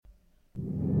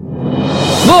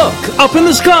Look, up in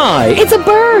the sky. It's a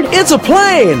bird. It's a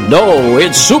plane. No,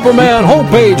 it's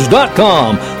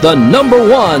SupermanHomepage.com, the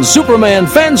 #1 Superman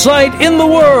fan site in the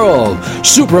world.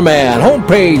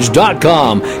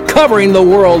 SupermanHomepage.com, covering the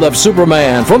world of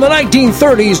Superman from the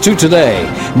 1930s to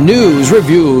today. News,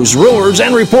 reviews, rumors,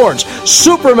 and reports.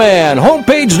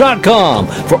 SupermanHomepage.com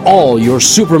for all your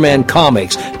Superman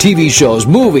comics, TV shows,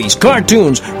 movies,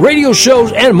 cartoons, radio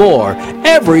shows, and more.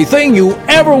 Everything you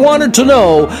ever wanted to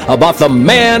know about the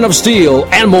Man of Steel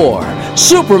and more.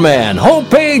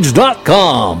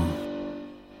 SupermanHomepage.com.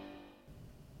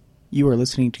 You are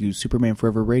listening to Superman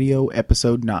Forever Radio,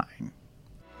 Episode 9.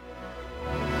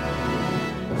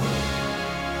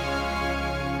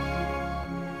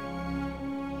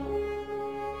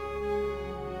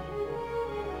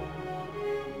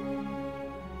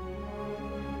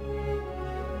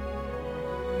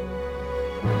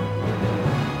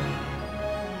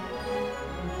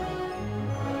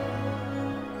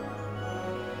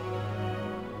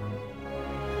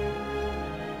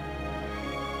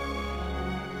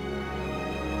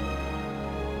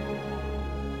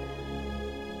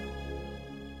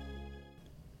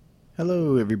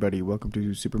 Hello everybody, welcome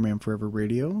to Superman Forever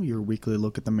Radio, your weekly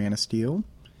look at the Man of Steel.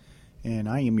 And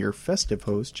I am your festive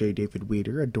host, J. David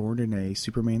Weeder, adorned in a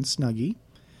Superman Snuggie.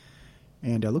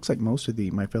 And it looks like most of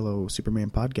my fellow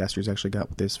Superman podcasters actually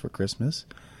got this for Christmas.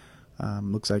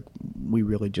 Looks like we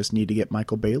really just need to get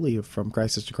Michael Bailey from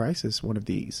Crisis to Crisis one of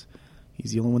these.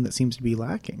 He's the only one that seems to be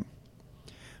lacking.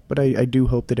 But I do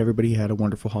hope that everybody had a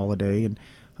wonderful holiday, and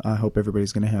I hope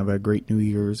everybody's going to have a great New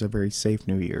Year's, a very safe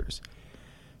New Year's.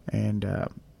 And,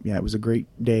 yeah, it was a great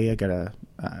day. I got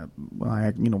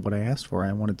what I asked for.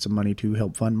 I wanted some money to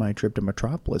help fund my trip to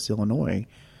Metropolis, Illinois,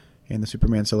 and the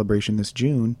Superman celebration this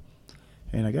June.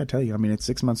 And I got to tell you, I mean, it's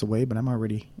 6 months away, but I'm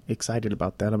already excited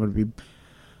about that. I'm going to be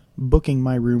booking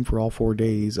my room for all 4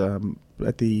 days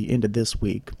at the end of this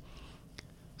week.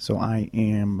 So I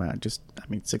am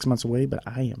 6 months away, but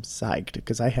I am psyched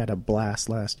because I had a blast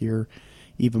last year,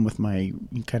 even with my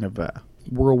kind of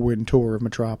whirlwind tour of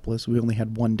Metropolis. We only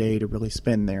had 1 day to really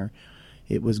spend there.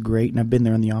 It was great, and I've been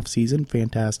there in the off season.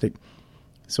 Fantastic.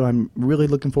 So I'm really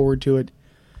looking forward to it.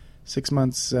 6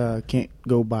 months can't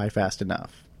go by fast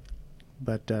enough.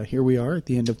 But here we are at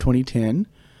the end of 2010,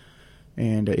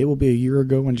 and it will be a year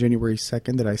ago on January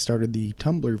 2nd that I started the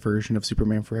Tumblr version of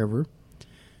Superman Forever.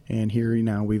 And here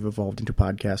now we've evolved into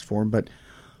podcast form, but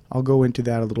I'll go into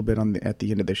that a little bit at the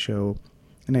end of the show.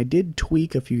 And I did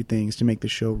tweak a few things to make the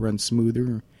show run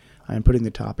smoother. I'm putting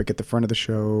the topic at the front of the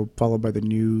show, followed by the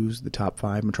news, the top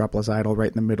 5, Metropolis Idol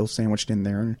right in the middle, sandwiched in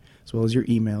there, as well as your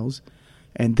emails,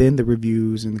 and then the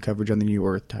reviews and the coverage on the New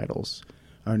Earth titles,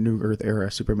 New Earth era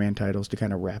Superman titles to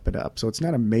kind of wrap it up. So it's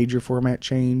not a major format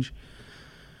change,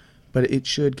 but it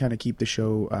should kind of keep the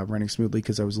show running smoothly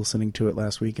because I was listening to it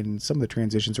last week and some of the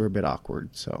transitions were a bit awkward.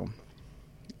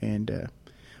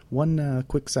 One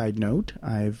quick side note,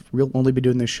 I've only been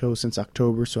doing this show since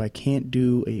October, so I can't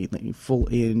do a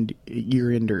full-end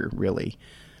year-ender, really.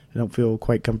 I don't feel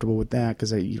quite comfortable with that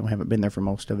because I haven't been there for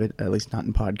most of it, at least not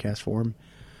in podcast form.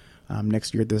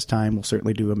 Next year at this time, we'll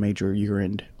certainly do a major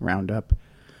year-end roundup.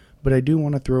 But I do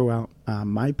want to throw out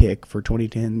my pick for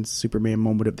 2010's Superman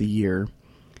Moment of the Year.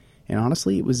 And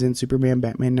honestly, it was in Superman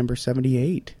Batman number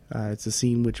 78. It's a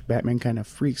scene which Batman kind of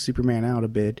freaks Superman out a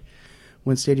bit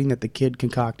when stating that the kid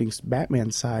concocting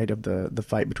Batman's side of the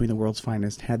fight between the world's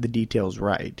finest had the details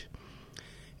right.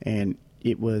 And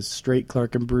it was straight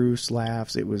Clark and Bruce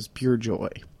laughs. It was pure joy.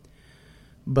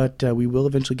 But we will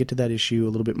eventually get to that issue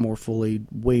a little bit more fully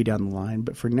way down the line.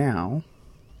 But for now,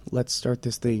 let's start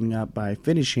this thing up by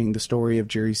finishing the story of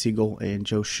Jerry Siegel and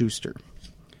Joe Shuster.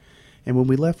 And when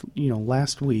we left,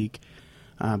 last week,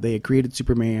 they had created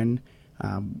Superman.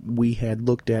 We had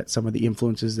looked at some of the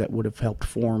influences that would have helped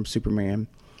form Superman.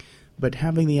 But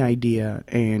having the idea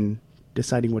and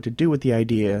deciding what to do with the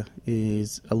idea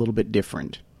is a little bit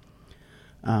different.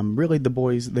 Really, the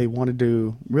boys, they wanted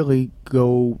to really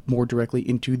go more directly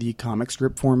into the comic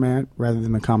strip format rather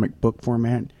than the comic book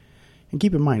format. And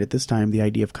keep in mind, at this time, the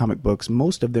idea of comic books,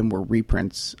 most of them were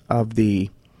reprints of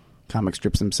the comic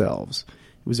strips themselves.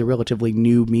 It was a relatively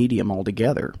new medium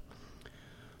altogether.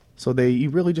 So they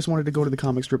really just wanted to go to the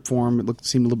comic strip form. It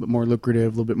seemed a little bit more lucrative, a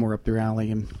little bit more up their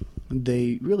alley, and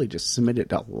they really just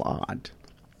submitted a lot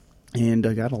and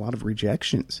got a lot of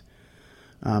rejections.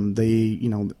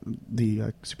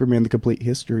 The Superman: The Complete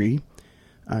History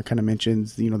kind of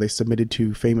mentions, they submitted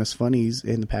to Famous Funnies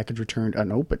and the package returned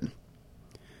unopened.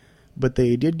 But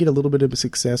they did get a little bit of a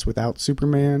success without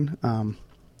Superman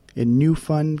in New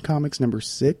Fun Comics number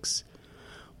 6.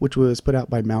 Which was put out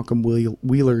by Malcolm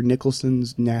Wheeler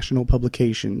Nicholson's National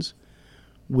Publications,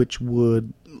 which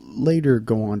would later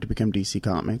go on to become DC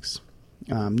Comics.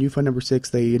 New Fun number 6,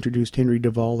 they introduced Henry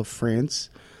Duval of France,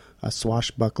 a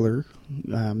swashbuckler.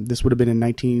 This would have been in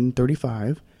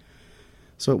 1935.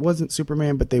 So it wasn't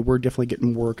Superman, but they were definitely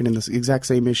getting work. And in this exact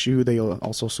same issue, they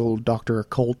also sold Dr.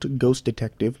 Occult, Ghost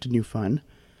Detective, to New Fun.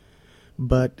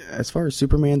 But as far as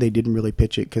Superman, they didn't really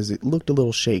pitch it because it looked a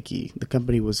little shaky. The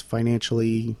company was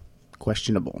financially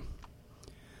questionable.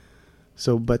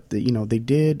 So, but they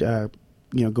did,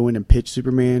 go in and pitch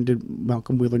Superman to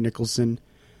Malcolm Wheeler Nicholson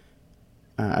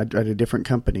at a different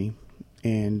company,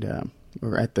 and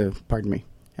at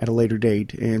a later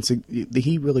date, and so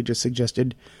he really just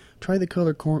suggested try the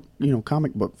color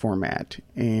comic book format,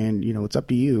 and it's up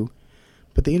to you.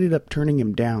 But they ended up turning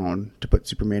him down to put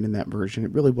Superman in that version.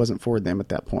 It really wasn't for them at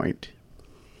that point.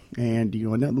 And, a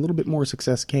little bit more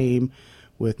success came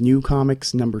with New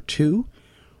Comics number 2,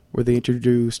 where they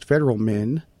introduced Federal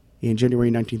Men in January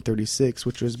 1936,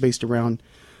 which was based around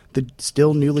the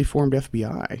still newly formed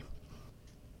FBI.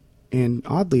 And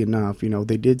oddly enough,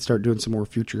 they did start doing some more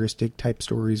futuristic type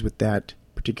stories with that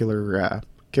particular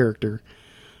character,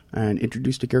 and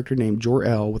introduced a character named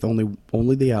Jor-El with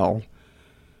only the L,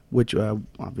 which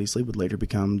obviously would later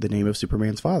become the name of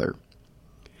Superman's father.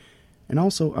 And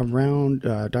also around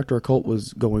Dr. Occult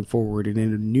was going forward, and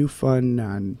in a New Fun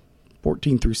on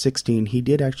 14 through 16, he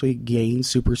did actually gain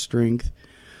super strength,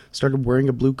 started wearing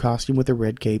a blue costume with a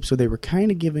red cape, so they were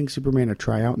kind of giving Superman a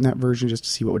tryout in that version just to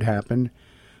see what would happen.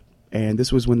 And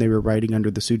this was when they were writing under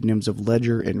the pseudonyms of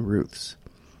Ledger and Ruths.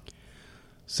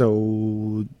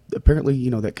 So apparently,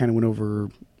 that kind of went over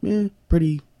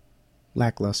pretty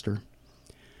lackluster.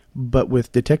 But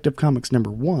with Detective Comics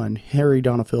number 1, Harry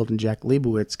Donenfeld and Jack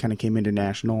Leibowitz kind of came into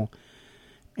National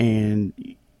and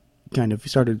kind of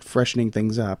started freshening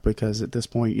things up, because at this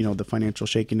point, the financial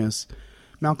shakiness,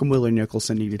 Malcolm Wheeler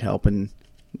Nicholson needed help, and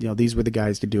these were the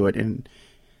guys to do it. And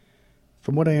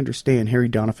from what I understand, Harry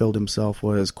Donenfeld himself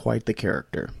was quite the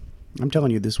character. I'm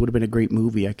telling you, this would have been a great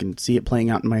movie. I can see it playing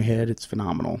out in my head. It's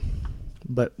phenomenal.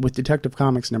 But with Detective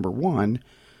Comics number 1,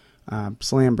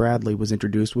 Slam Bradley was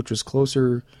introduced, which was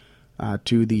closer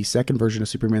to the second version of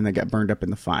Superman that got burned up in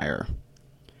the fire.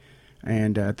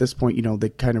 And at this point, they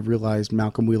kind of realized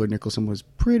Malcolm Wheeler Nicholson was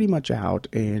pretty much out,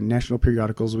 and National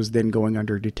Periodicals was then going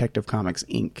under Detective Comics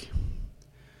Inc.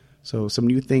 So some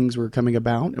new things were coming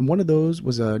about, and one of those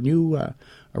was a new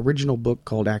original book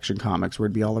called Action Comics, where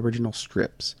it'd be all original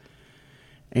strips.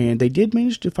 And they did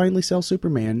manage to finally sell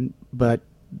Superman, but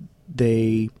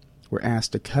they were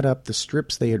asked to cut up the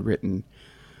strips they had written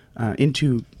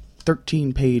into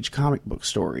 13-page comic book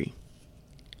story.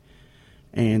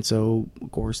 And so,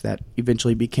 of course, that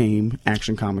eventually became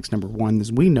Action Comics number 1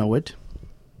 as we know it.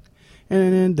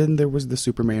 And then there was the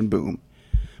Superman boom.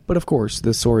 But of course,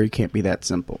 the story can't be that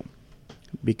simple.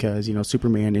 Because,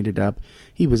 Superman ended up,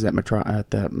 he was at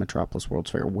the Metropolis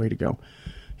World's Fair, way to go.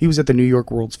 He was at the New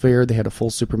York World's Fair. They had a full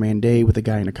Superman day with a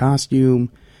guy in a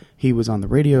costume. He was on the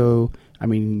radio. I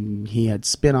mean, he had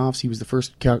spin-offs. He was the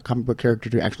first comic book character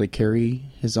to actually carry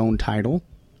his own title.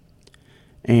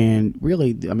 And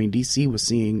really, DC was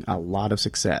seeing a lot of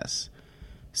success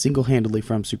single-handedly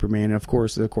from Superman. And of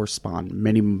course, spawned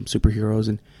many superheroes.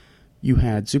 And you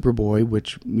had Superboy,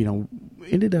 which,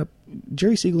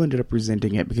 Jerry Siegel ended up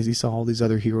resenting it because he saw all these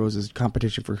other heroes as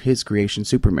competition for his creation,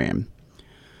 Superman.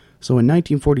 So in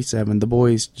 1947, the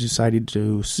boys decided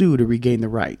to sue to regain the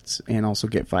rights and also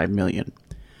get $5 million.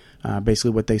 Basically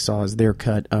what they saw as their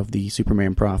cut of the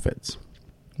Superman profits.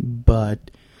 But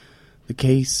the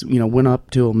case, went up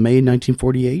till May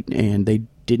 1948, and they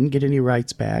didn't get any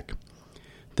rights back.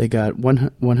 They got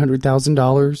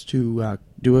 $100,000 to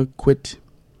do a quit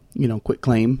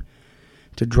claim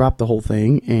to drop the whole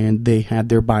thing, and they had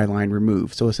their byline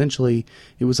removed. So essentially,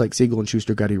 it was like Siegel and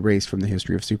Shuster got erased from the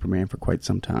history of Superman for quite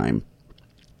some time.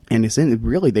 And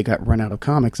really, they got run out of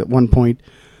comics. At one point,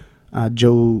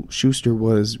 Joe Shuster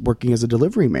was working as a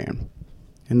delivery man.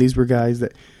 And these were guys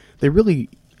that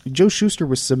Joe Shuster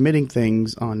was submitting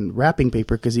things on wrapping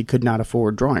paper because he could not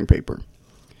afford drawing paper.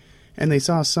 And they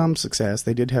saw some success.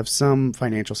 They did have some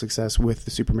financial success with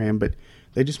the Superman, but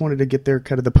they just wanted to get their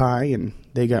cut of the pie, and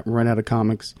they got run out of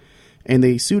comics. And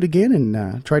they sued again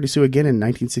and tried to sue again in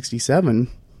 1967,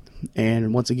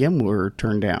 and once again were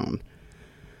turned down.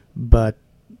 But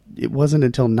it wasn't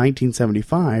until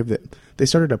 1975 that they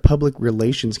started a public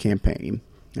relations campaign.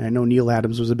 And I know Neil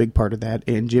Adams was a big part of that,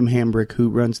 and Jim Hambrick, who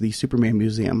runs the Superman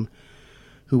Museum,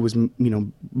 who was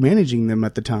managing them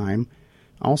at the time,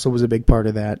 also was a big part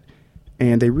of that.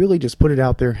 And they really just put it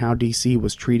out there how DC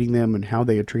was treating them and how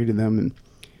they had treated them. And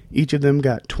each of them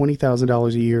got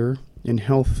 $20,000 a year in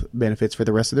health benefits for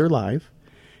the rest of their life.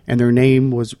 and their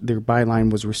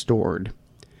byline was restored.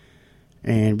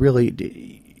 And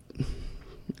really,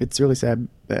 it's really sad.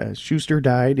 Shuster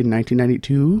died in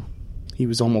 1992. He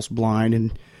was almost blind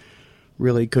and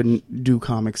really couldn't do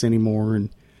comics anymore. And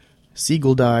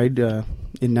Siegel died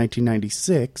in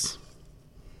 1996.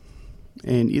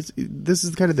 And this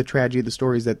is kind of the tragedy of the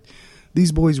story, is that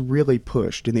these boys really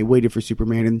pushed and they waited for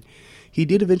Superman, and he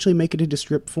did eventually make it into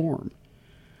strip form.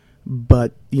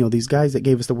 But, these guys that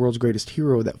gave us the world's greatest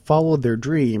hero, that followed their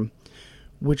dream,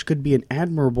 which could be an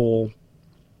admirable,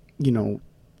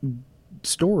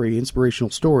 story, inspirational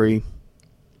story,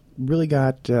 really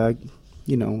got,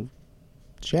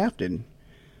 shafted.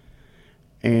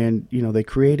 And, they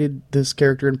created this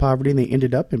character in poverty, and they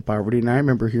ended up in poverty. And I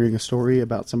remember hearing a story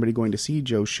about somebody going to see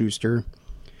Joe Shuster,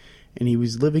 and he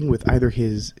was living with either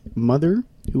his mother,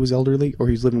 who was elderly, or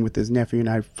he was living with his nephew, and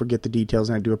I forget the details,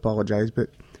 and I do apologize, but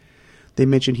they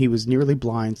mentioned he was nearly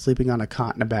blind, sleeping on a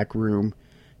cot in a back room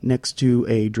next to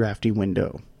a drafty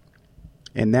window.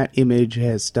 And that image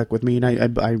has stuck with me,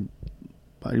 and I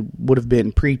would have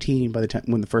been preteen by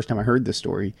the first time I heard this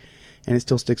story. And it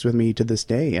still sticks with me to this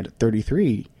day at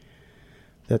 33,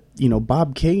 that,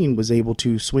 Bob Kane was able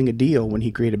to swing a deal when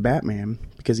he created Batman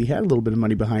because he had a little bit of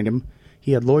money behind him.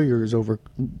 He had lawyers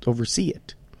oversee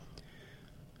it.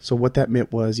 So what that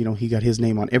meant was, he got his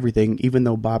name on everything, even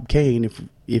though Bob Kane,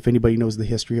 if anybody knows the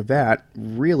history of that,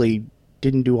 really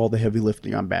didn't do all the heavy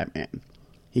lifting on Batman.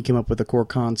 He came up with a core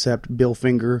concept. Bill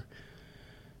Finger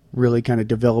really kind of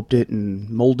developed it and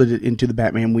molded it into the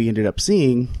Batman we ended up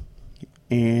seeing,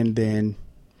 and then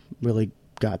really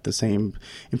got the same.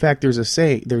 In fact,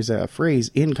 there's a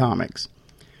phrase in comics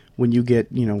when you get,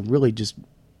 really just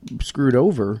screwed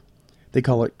over, they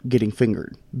call it getting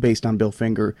fingered, based on Bill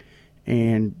Finger,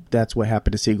 and that's what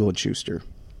happened to Siegel and Shuster.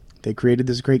 They created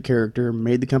this great character,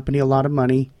 made the company a lot of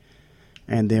money,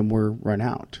 and then were run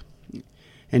out.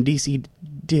 And DC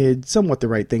did somewhat the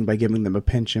right thing by giving them a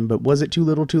pension, but was it too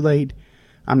little too late?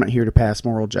 I'm not here to pass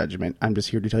moral judgment. I'm just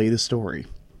here to tell you the story.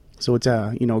 So it's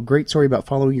a great story about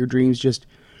following your dreams. Just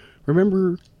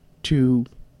remember to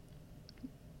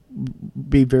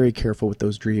be very careful with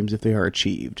those dreams if they are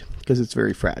achieved, because it's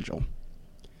very fragile.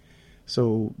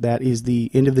 So that is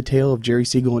the end of the tale of Jerry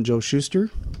Siegel and Joe Shuster.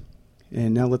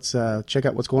 And now let's check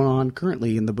out what's going on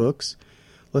currently in the books.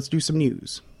 Let's do some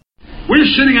news. We're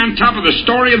sitting on top of the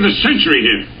story of the century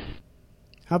here.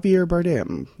 Javier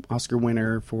Bardem, Oscar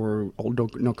winner for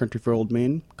No Country for Old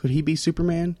Men. Could he be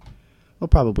Superman? Well,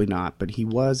 probably not, but he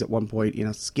was at one point in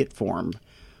a skit form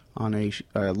on a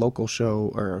local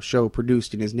show, or a show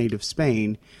produced in his native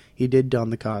Spain. He did don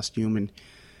the costume, and,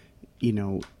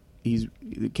 he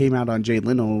came out on Jay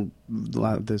Leno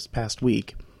this past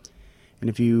week. And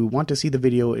if you want to see the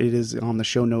video, it is on the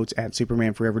show notes at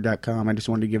supermanforever.com. I just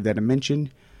wanted to give that a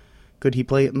mention. Could he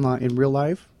play it in real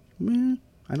life?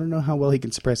 I don't know how well he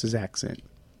can suppress his accent.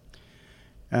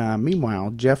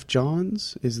 Meanwhile, Jeff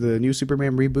Johns is the new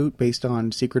Superman reboot based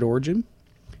on Secret Origin.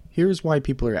 Here's why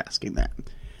people are asking that.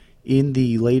 In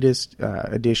the latest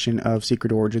edition of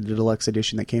Secret Origin, the deluxe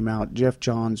edition that came out, David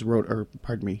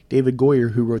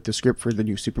Goyer, who wrote the script for the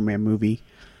new Superman movie,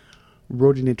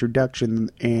 wrote an introduction,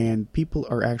 and people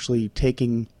are actually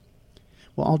taking...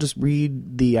 Well, I'll just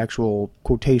read the actual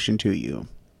quotation to you,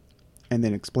 and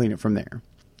then explain it from there.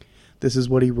 This is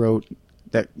what he wrote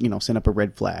that, sent up a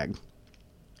red flag.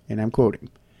 And I'm quoting,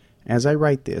 "As I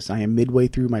write this, I am midway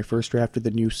through my first draft of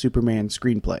the new Superman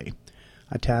screenplay,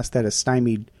 a task that has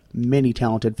stymied many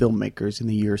talented filmmakers in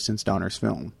the years since Donner's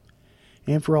film.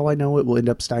 And for all I know, it will end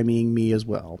up stymieing me as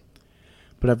well.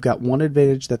 But I've got one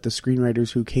advantage that the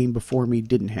screenwriters who came before me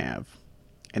didn't have,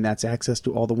 and that's access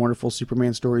to all the wonderful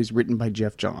Superman stories written by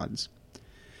Jeff Johns.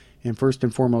 And first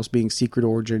and foremost being Secret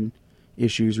Origin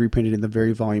issues reprinted in the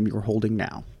very volume you're holding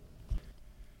now."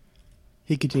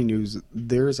 He continues,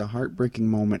 "There is a heartbreaking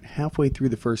moment halfway through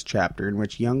the first chapter in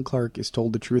which young Clark is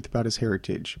told the truth about his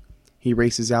heritage. He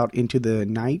races out into the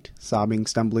night, sobbing,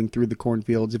 stumbling through the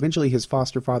cornfields. Eventually his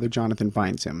foster father Jonathan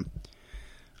finds him.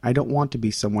 'I don't want to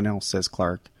be someone else,' says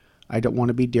Clark. 'I don't want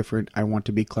to be different. I want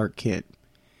to be Clark Kent.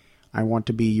 I want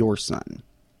to be your son.'"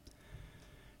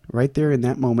 Right there in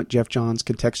that moment, Jeff Johns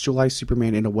contextualized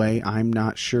Superman in a way I'm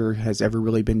not sure has ever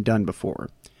really been done before.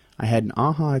 I had an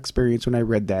aha experience when I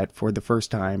read that for the first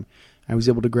time. I was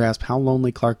able to grasp how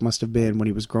lonely Clark must have been when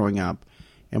he was growing up,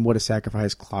 and what a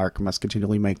sacrifice Clark must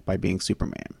continually make by being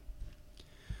Superman.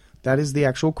 That is the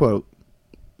actual quote.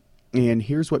 And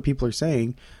here's what people are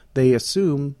saying. They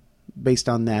assume, based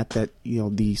on that the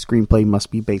screenplay must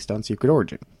be based on Secret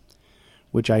Origin,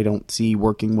 which I don't see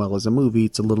working well as a movie.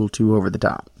 It's a little too over the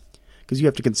top. Because you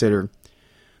have to consider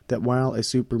that while a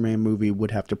Superman movie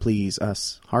would have to please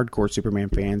us hardcore Superman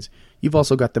fans, you've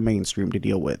also got the mainstream to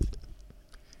deal with.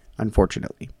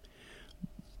 Unfortunately.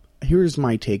 Here's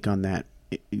my take on that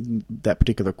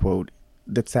particular quote.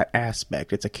 That's that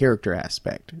aspect. It's a character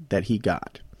aspect that he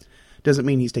got. Doesn't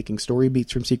mean he's taking story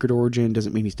beats from Secret Origin.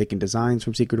 Doesn't mean he's taking designs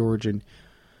from Secret Origin.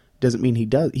 Doesn't mean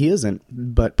he isn't.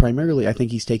 But primarily, I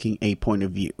think he's taking a point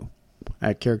of view.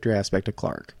 A character aspect of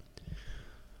Clark.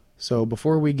 So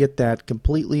before we get that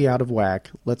completely out of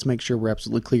whack, let's make sure we're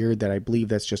absolutely clear that I believe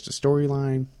that's just a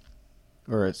storyline.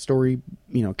 Or a story,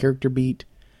 character beat.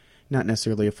 Not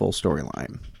necessarily a full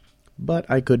storyline. But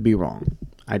I could be wrong.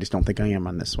 I just don't think I am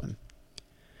on this one.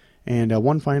 And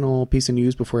one final piece of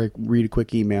news before I read a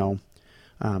quick email.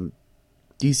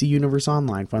 DC Universe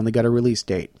Online finally got a release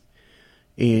date.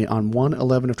 On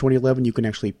 1/11/2011, you can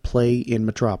actually play in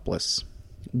Metropolis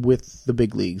with the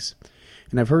big leagues.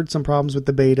 And I've heard some problems with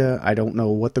the beta. I don't know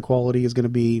what the quality is going to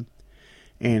be.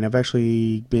 And I've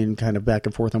actually been kind of back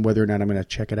and forth on whether or not I'm going to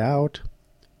check it out.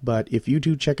 But if you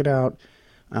do check it out,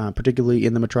 particularly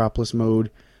in the Metropolis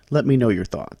mode, let me know your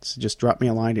thoughts. Just drop me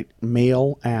a line at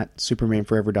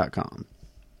mail@supermanforever.com.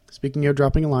 Speaking of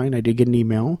dropping a line, I did get an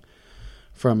email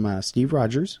from Steve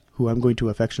Rogers, who I'm going to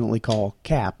affectionately call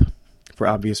Cap, for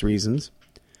obvious reasons.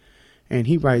 And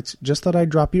he writes, just thought I'd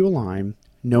drop you a line.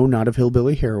 No, not of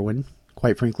hillbilly heroin.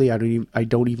 Quite frankly, I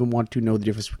don't even want to know the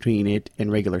difference between it and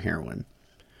regular heroin.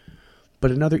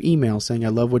 But another email saying I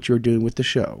love what you're doing with the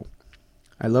show.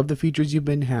 I love the features you've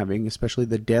been having, especially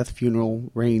the Death, Funeral,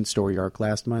 Reign story arc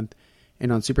last month,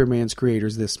 and on Superman's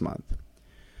creators this month.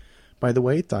 By the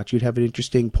way, thought you'd have an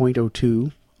interesting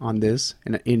 .02 on this,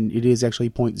 and it is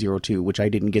actually .02, which I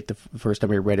didn't get the first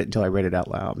time I read it until I read it out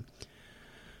loud.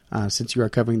 Since you are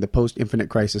covering the post-Infinite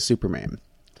Crisis Superman.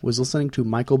 Was listening to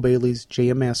Michael Bailey's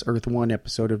JMS Earth 1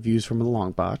 episode of Views from the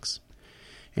Long Box,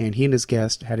 and he and his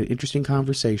guest had an interesting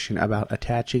conversation about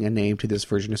attaching a name to this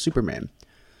version of Superman.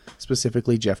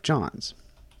 Specifically Jeff Johns.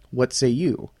 What say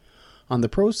you? On the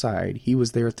pro side, he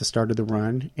was there at the start of the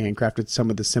run and crafted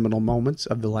some of the seminal moments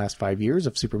of the last 5 years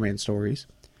of Superman stories.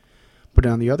 But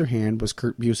on the other hand, was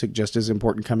Kurt Busiek just as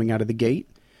important coming out of the gate?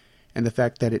 And the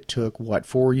fact that it took,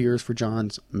 4 years for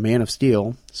John's Man of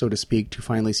Steel, so to speak, to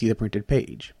finally see the printed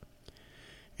page.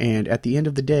 And at the end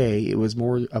of the day, it was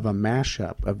more of a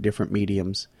mashup of different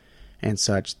mediums and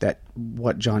such that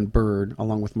what John Byrne,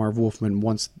 along with Marv Wolfman,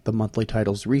 once the monthly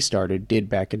titles restarted, did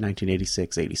back in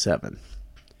 1986-87.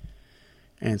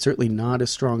 And certainly not as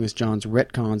strong as John's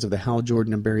retcons of the Hal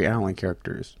Jordan and Barry Allen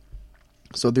characters.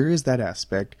 So there is that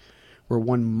aspect where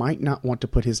one might not want to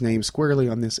put his name squarely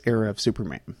on this era of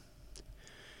Superman.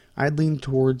 I'd lean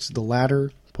towards the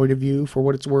latter point of view for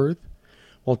what it's worth.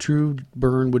 While true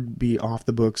Byrne would be off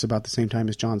the books about the same time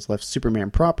as John's left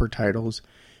Superman proper titles,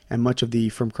 and much of the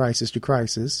From Crisis to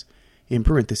Crisis. In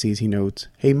parentheses, he notes,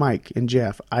 hey, Mike and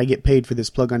Jeff, I get paid for this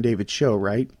plug on David's show,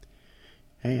 right?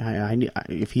 Hey,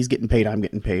 if he's getting paid, I'm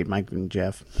getting paid, Mike and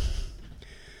Jeff.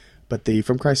 But the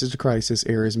From Crisis to Crisis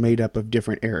era is made up of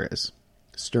different eras.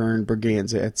 Stern,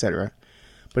 Berganza, etc.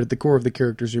 But at the core of the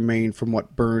characters remain from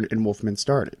what Byrne and Wolfman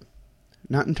started.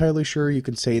 Not entirely sure you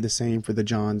can say the same for the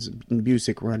Johns and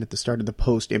Busiek run at the start of the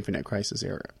post-Infinite Crisis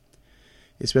era.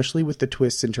 Especially with the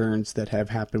twists and turns that have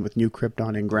happened with New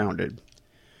Krypton and Grounded.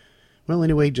 Well,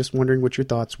 anyway, just wondering what your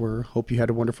thoughts were. Hope you had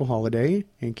a wonderful holiday,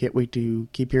 and can't wait to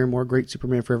keep hearing more great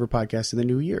Superman Forever podcasts in the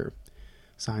new year.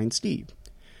 Signed, Steve.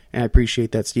 And I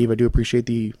appreciate that, Steve. I do appreciate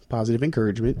the positive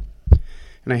encouragement.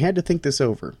 And I had to think this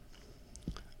over,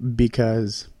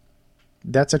 because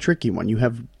that's a tricky one. You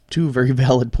have two very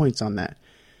valid points on that.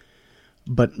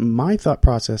 But my thought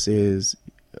process is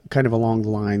kind of along the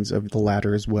lines of the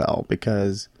latter as well,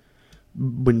 because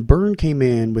when Byrne came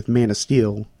in with Man of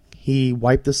Steel, he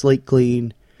wiped the slate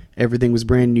clean, everything was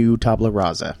brand new, tabula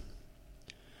rasa.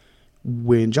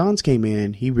 When Johns came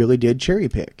in, he really did cherry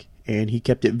pick, and he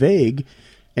kept it vague.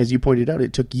 As you pointed out,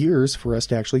 it took years for us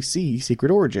to actually see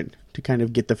Secret Origin, to kind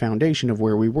of get the foundation of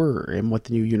where we were and what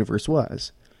the new universe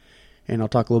was. And I'll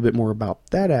talk a little bit more about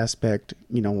that aspect,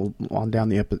 on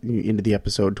down into the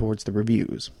episode towards the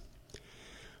reviews.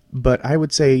 But I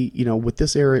would say, with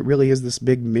this era, it really is this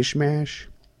big mishmash.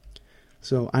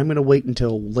 So I'm going to wait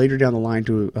until later down the line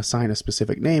to assign a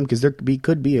specific name, because there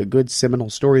could be a good seminal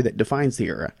story that defines the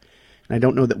era. And I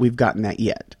don't know that we've gotten that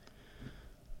yet.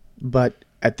 But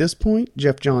at this point,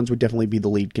 Jeff Johns would definitely be the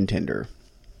lead contender,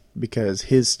 because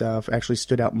his stuff actually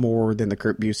stood out more than the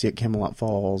Kurt Busiek Camelot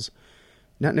Falls.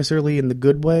 Not necessarily in the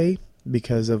good way,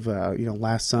 because of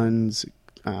Last Sun's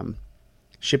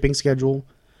shipping schedule,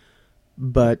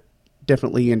 but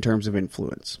definitely in terms of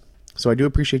influence. So I do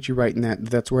appreciate you writing that.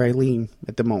 That's where I lean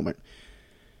at the moment.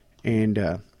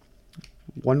 And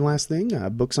One last thing,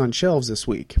 books on shelves this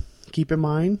week. Keep in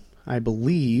mind, I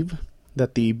believe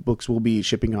that the books will be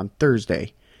shipping on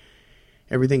Thursday.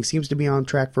 Everything seems to be on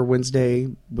track for Wednesday,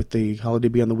 with the holiday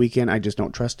being on the weekend. I just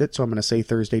don't trust it, so I'm going to say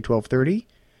Thursday, 12/30,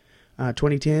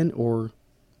 2010, or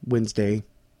Wednesday,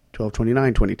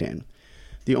 12/29, 2010.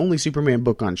 The only Superman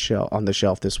book on the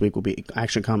shelf this week will be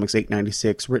Action Comics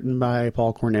 896, written by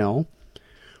Paul Cornell,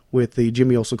 with the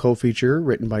Jimmy Olsen co-feature,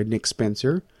 written by Nick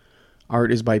Spencer.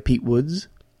 Art is by Pete Woods,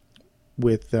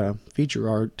 with feature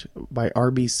art by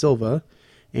R.B. Silva,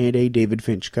 and a David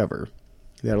Finch cover.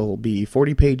 That'll be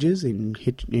 40 pages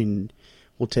and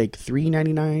will take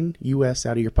 $3.99 US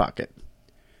out of your pocket.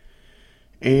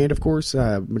 And of course,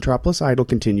 Metropolis Idol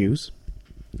continues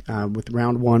with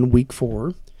round 1, week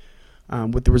 4.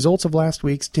 With the results of last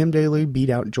week's, Tim Daly beat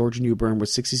out George Newbern with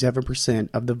 67%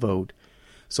 of the vote.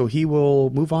 So he will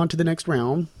move on to the next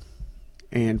round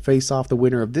and face off the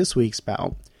winner of this week's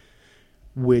bout,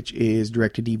 which is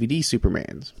direct-to-DVD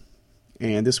Supermans.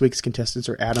 And this week's contestants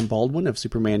are Adam Baldwin of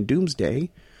Superman Doomsday,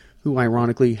 who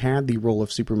ironically had the role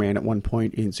of Superman at one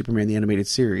point in Superman the Animated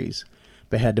Series,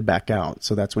 but had to back out,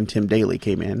 so that's when Tim Daly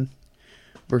came in,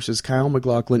 versus Kyle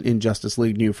MacLachlan in Justice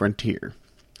League New Frontier.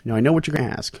 Now, I know what you're going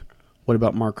to ask. What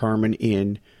about Mark Harmon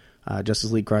in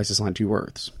Justice League Crisis on Two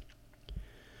Earths?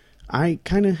 I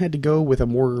kind of had to go with a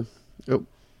more...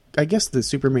 I guess the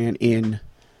Superman in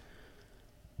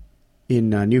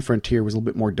New Frontier was a little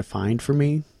bit more defined for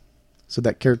me. So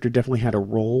that character definitely had a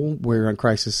role, where on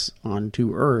Crisis on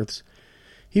Two Earths,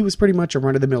 he was pretty much a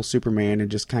run-of-the-mill Superman and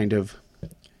just kind of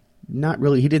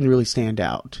he didn't really stand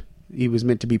out. He was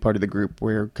meant to be part of the group,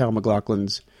 where Kyle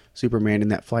MacLachlan's Superman in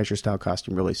that Fleischer-style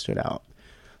costume really stood out.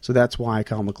 So that's why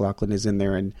Kyle MacLachlan is in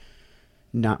there and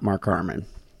not Mark Harmon.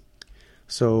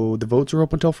 So the votes are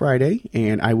open until Friday,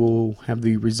 and I will have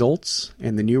the results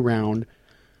and the new round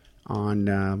on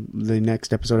the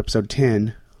next episode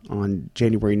 10, on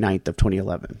January 9th of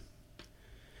 2011.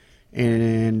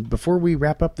 And before we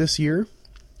wrap up this year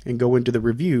and go into the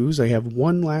reviews, I have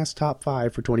one last top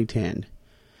 5 for 2010.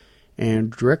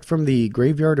 And direct from the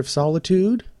Graveyard of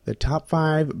Solitude, the top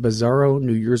 5 Bizarro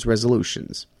New Year's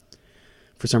resolutions.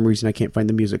 For some reason, I can't find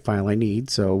the music file I need,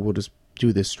 so we'll just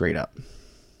do this straight up.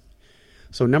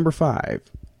 So number 5,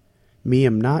 me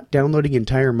am not downloading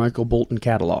entire Michael Bolton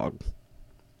catalog.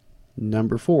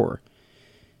 Number 4,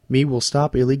 me will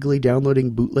stop illegally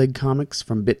downloading bootleg comics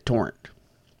from BitTorrent.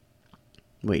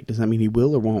 Wait, does that mean he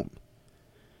will or won't?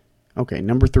 Okay,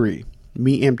 number 3,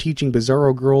 me am teaching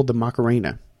Bizarro Girl the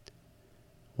Macarena.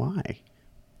 Why?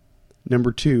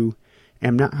 Number 2,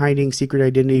 am not hiding secret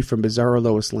identity from Bizarro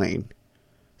Lois Lane.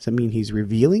 Does that mean he's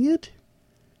revealing it?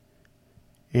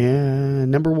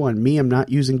 And number 1, me am not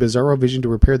using Bizarro Vision to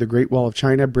repair the Great Wall of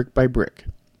China brick by brick.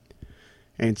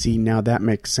 And see, now that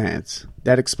makes sense.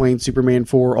 That explains Superman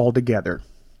 4 altogether.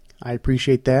 I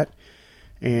appreciate that.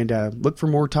 And look for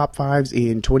more top 5s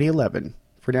in 2011.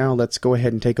 For now, let's go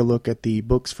ahead and take a look at the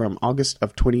books from August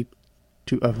of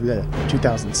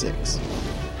 2006.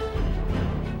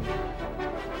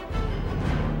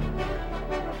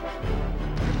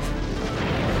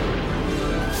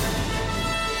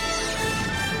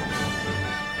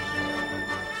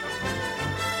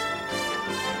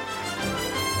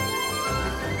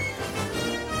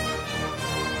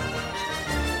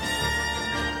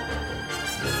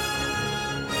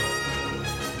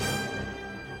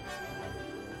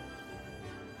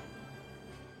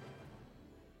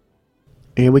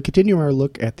 And we continue our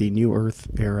look at the New Earth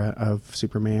era of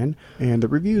Superman. And the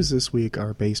reviews this week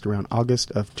are based around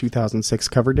August of 2006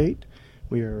 cover date.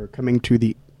 We are coming to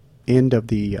the end of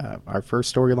our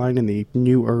first storyline in the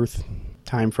New Earth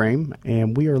time frame.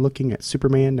 And we are looking at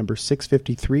Superman number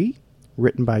 653,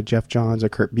 written by Jeff Johns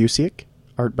and Kurt Busiek.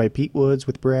 Art by Pete Woods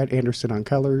with Brad Anderson on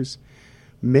colors.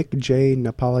 Mick J.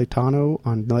 Napolitano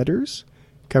on letters.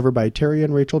 Cover by Terry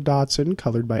and Rachel Dodson.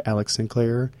 Colored by Alex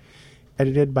Sinclair.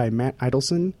 Edited by Matt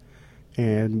Idelson,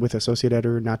 and with associate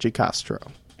editor Nachi Castro.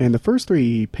 And the first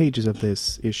 3 pages of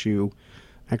this issue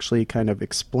actually kind of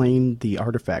explain the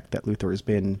artifact that Luthor has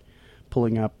been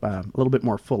pulling up a little bit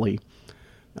more fully.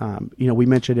 We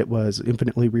mentioned it was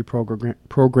infinitely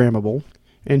reprogrammable,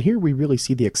 and here we really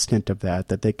see the extent of that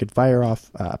they could fire off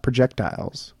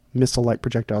projectiles, missile-like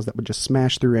projectiles that would just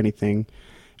smash through anything,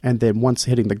 and then once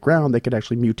hitting the ground, they could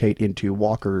actually mutate into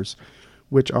walkers,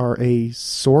 which are a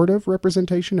sort of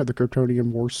representation of the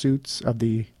Kryptonian war suits of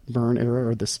the Byrne era,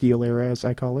 or the Steel era, as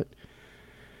I call it.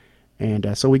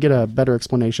 And so we get a better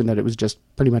explanation that it was just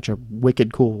pretty much a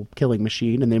wicked cool killing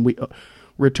machine. And then we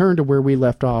return to where we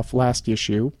left off last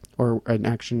issue, or in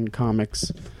Action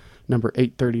Comics number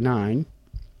 839,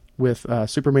 with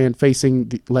Superman facing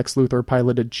the Lex Luthor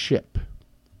piloted ship,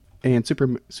 And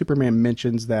Superman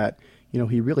mentions that,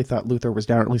 he really thought Luthor was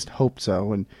down, or at least hoped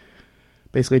so, and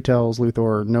basically tells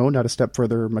Luthor, no, not a step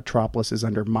further, Metropolis is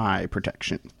under my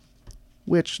protection.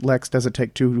 Which Lex doesn't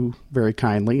take to very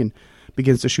kindly, and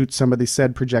begins to shoot some of these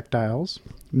said projectiles,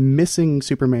 missing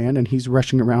Superman, and he's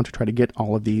rushing around to try to get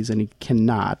all of these, and he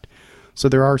cannot. So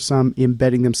there are some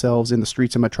embedding themselves in the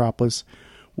streets of Metropolis,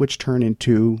 which turn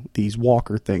into these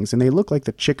walker things, and they look like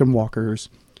the chicken walkers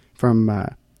from,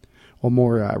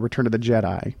 Return of the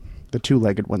Jedi, the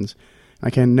two-legged ones. I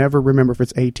can never remember if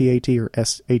it's AT-AT or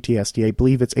AT-ST. I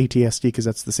believe it's AT-ST because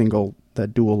that's the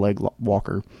dual-leg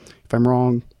walker. If I'm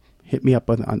wrong, hit me up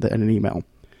in an email.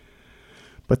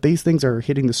 But these things are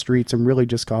hitting the streets and really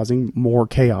just causing more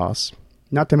chaos.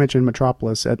 Not to mention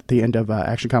Metropolis at the end of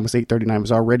Action Comics 839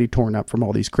 was already torn up from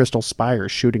all these crystal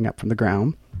spires shooting up from the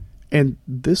ground. And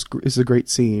this is a great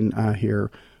scene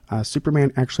here.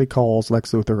 Superman actually calls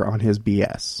Lex Luthor on his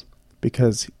BS.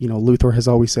 Because, Luthor has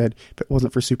always said, if it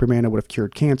wasn't for Superman, I would have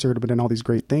cured cancer, it would have done all these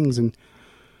great things. And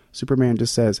Superman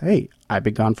just says, hey, I've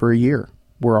been gone for a year.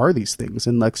 Where are these things?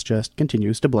 And Lex just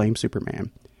continues to blame Superman.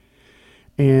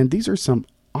 And these are some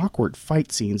awkward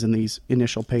fight scenes in these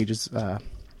initial pages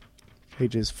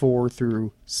 4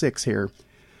 through 6 here.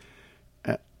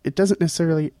 It doesn't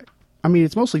necessarily...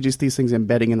 it's mostly just these things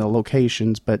embedding in the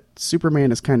locations, but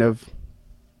Superman is kind of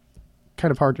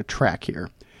hard to track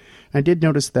here. I did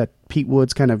notice that Pete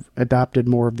Woods kind of adopted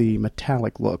more of the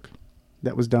metallic look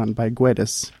that was done by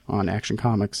Guedes on Action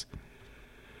Comics.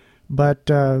 But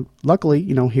luckily,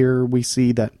 here we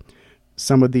see that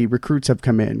some of the recruits have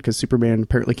come in because Superman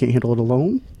apparently can't handle it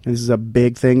alone. And this is a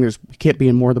big thing. He can't be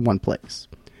in more than one place.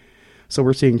 So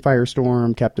we're seeing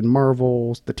Firestorm, Captain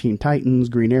Marvel, the Teen Titans,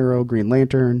 Green Arrow, Green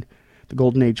Lantern, the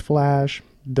Golden Age Flash.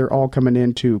 They're all coming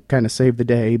in to kind of save the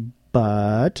day.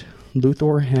 But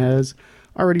Luthor has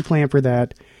already planned for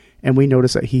that. And we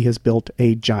notice that he has built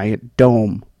a giant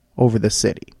dome over the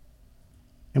city.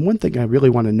 And one thing I really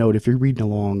want to note, if you're reading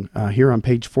along here on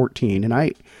page 14, and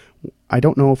I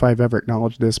don't know if I've ever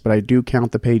acknowledged this, but I do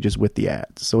count the pages with the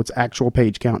ads. So it's actual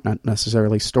page count, not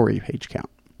necessarily story page count.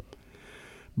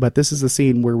 But this is the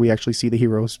scene where we actually see the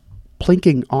heroes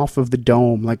plinking off of the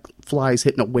dome like flies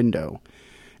hitting a window.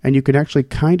 And you can actually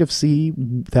kind of see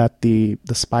that the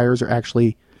spires are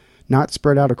actually not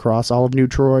spread out across all of New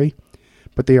Troy,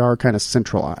 but they are kind of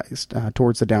centralized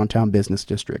towards the downtown business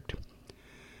district.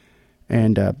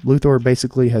 And Luthor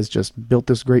basically has just built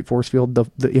this great force field.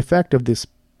 The effect of this,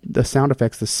 the sound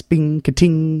effects, the sping,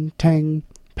 ka-ting, tang,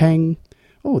 pang.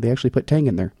 Oh, they actually put tang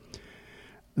in there.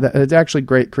 It's actually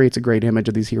creates a great image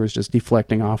of these heroes just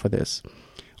deflecting off of this.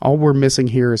 All we're missing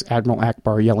here is Admiral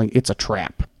Akbar yelling, "It's a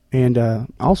trap." And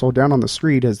also down on the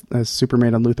street, as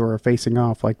Superman and Luthor are facing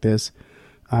off like this,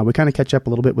 we kind of catch up a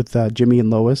little bit with Jimmy and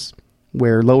Lois,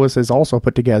 where Lois is also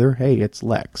put together, hey, it's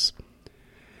Lex.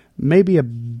 Maybe a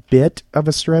bit of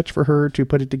a stretch for her to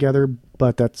put it together,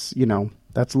 but that's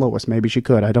Lois. Maybe she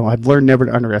could. I've learned never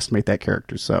to underestimate that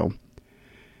character, so.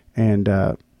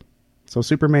 And so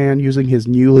Superman, using his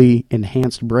newly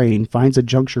enhanced brain, finds a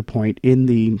juncture point in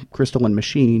the crystalline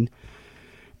machine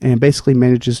and basically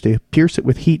manages to pierce it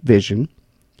with heat vision,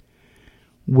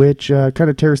 which kind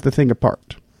of tears the thing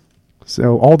apart.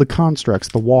 So all the constructs,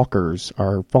 the walkers,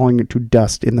 are falling into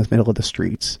dust in the middle of the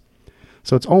streets.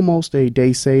 So it's almost a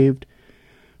day saved,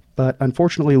 but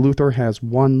unfortunately Luthor has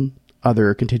one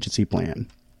other contingency plan.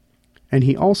 And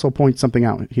he also points something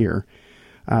out here.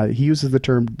 He uses the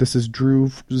term, this is Drew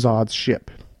Zod's ship,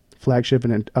 flagship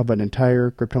of an entire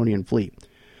Kryptonian fleet.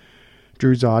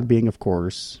 Drew Zod being, of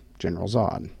course, General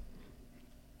Zod.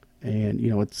 And,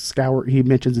 it's scoured, he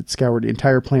mentions it scoured the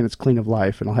entire planet's clean of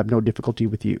life, and I'll have no difficulty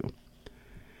with you.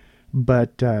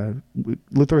 But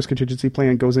Luthor's contingency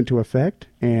plan goes into effect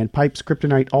and pipes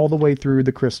kryptonite all the way through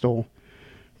the crystal,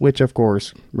 which, of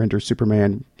course, renders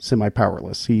Superman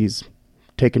semi-powerless. He's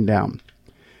taken down.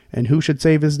 And who should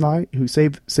save his life? Who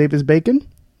save his bacon?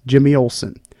 Jimmy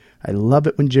Olsen. I love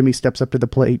it when Jimmy steps up to the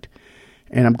plate,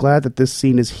 and I'm glad that this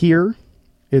scene is here.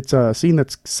 It's a scene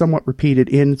that's somewhat repeated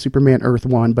in Superman Earth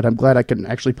 1, but I'm glad I can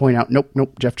actually point out,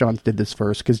 nope, Jeff Johns did this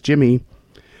first, because Jimmy,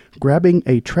 grabbing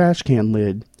a trash can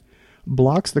lid,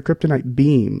 blocks the kryptonite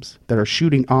beams that are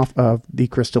shooting off of the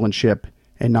crystalline ship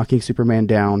and knocking Superman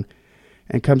down,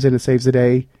 and comes in and saves the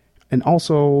day, and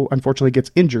also, unfortunately,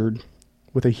 gets injured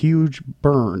with a huge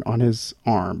burn on his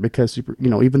arm, because,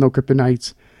 even though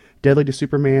kryptonite's deadly to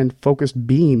Superman, focused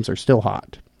beams are still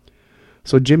hot.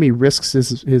 So Jimmy risks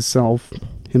his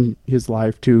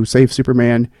life to save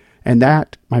Superman, and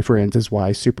that, my friends, is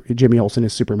why Jimmy Olsen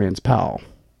is Superman's pal.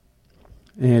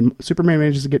 And Superman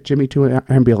manages to get Jimmy to an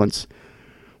ambulance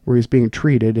where he's being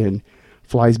treated, and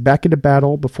flies back into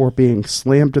battle before being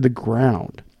slammed to the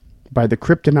ground by the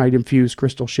kryptonite-infused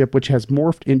crystal ship, which has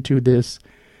morphed into this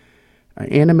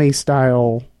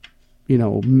anime-style,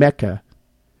 mecha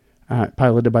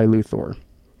piloted by Luthor,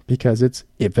 because it's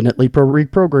infinitely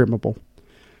reprogrammable.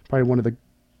 Probably one of the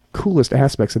coolest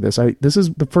aspects of this. This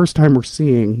is the first time we're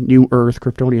seeing New Earth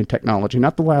Kryptonian technology.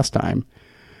 Not the last time,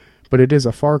 but it is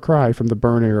a far cry from the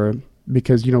Byrne era,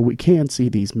 because, we can see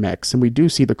these mechs, and we do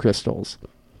see the crystals.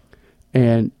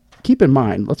 And keep in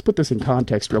mind, let's put this in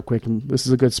context real quick, and this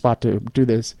is a good spot to do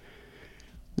this.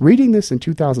 Reading this in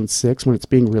 2006 when it's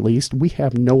being released, we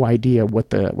have no idea what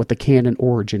the canon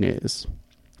origin is.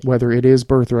 Whether it is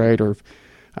Birthright, or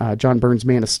John Byrne's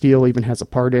Man of Steel even has a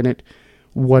part in it.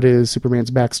 What is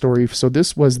Superman's backstory? So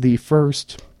this was the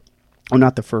first,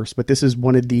 not the first, but this is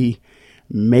one of the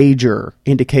major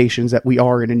indications that we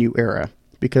are in a new era.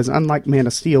 Because unlike Man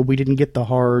of Steel, we didn't get the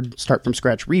hard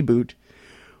start-from-scratch reboot.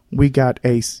 We got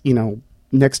a,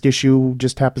 next issue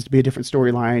just happens to be a different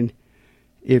storyline.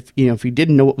 If you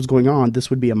didn't know what was going on, this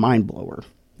would be a mind-blower.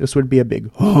 This would be a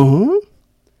big, huh?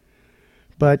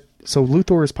 But, so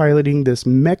Luthor is piloting this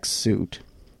mech suit,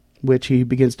 which he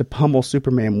begins to pummel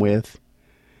Superman with.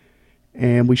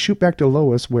 And we shoot back to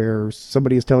Lois, where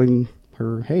somebody is telling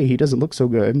her, hey, he doesn't look so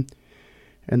good.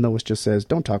 And Lois just says,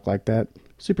 don't talk like that.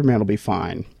 Superman will be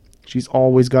fine. She's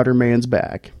always got her man's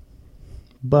back.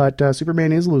 But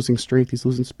Superman is losing strength. He's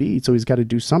losing speed, so he's got to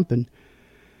do something.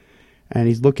 And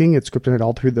he's looking at kryptonite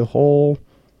all through the hole,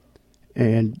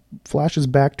 and flashes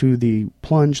back to the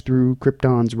plunge through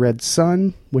Krypton's red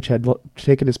sun, which had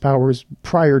taken his powers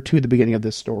prior to the beginning of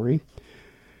this story.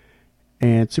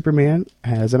 And Superman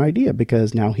has an idea,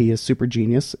 because now he is super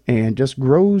genius, and just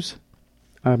grows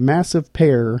a massive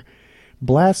pair,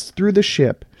 blasts through the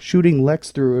ship, shooting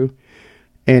Lex through,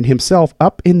 and himself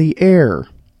up in the air,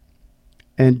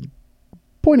 and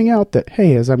pointing out that,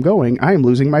 hey, as I'm going, I am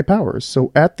losing my powers.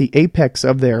 So at the apex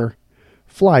of their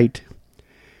flight,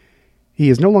 he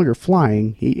is no longer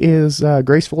flying, he is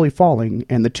gracefully falling,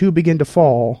 and the two begin to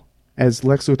fall as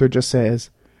Lex Luthor just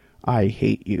says, I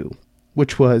hate you.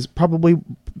 Which was probably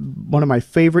one of my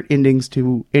favorite endings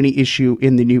to any issue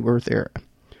in the New Earth era.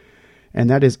 And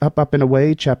that is Up, Up, and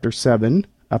Away, Chapter 7,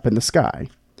 Up in the Sky.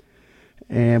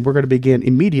 And we're going to begin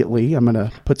immediately. I'm going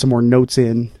to put some more notes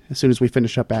in as soon as we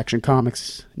finish up Action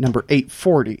Comics number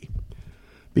 840.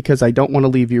 Because I don't want to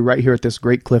leave you right here at this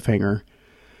great cliffhanger.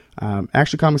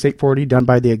 Action Comics 840, done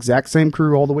by the exact same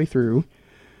crew all the way through.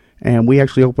 And we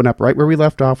actually open up right where we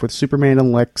left off with Superman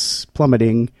and Lex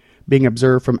plummeting, being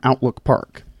observed from Outlook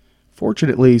Park.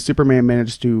 Fortunately, Superman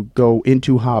managed to go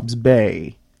into Hobbs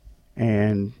Bay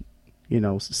and,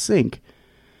 sink.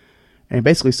 And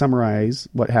basically summarize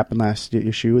what happened last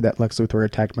issue, that Lex Luthor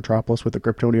attacked Metropolis with a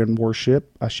Kryptonian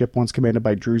warship, a ship once commanded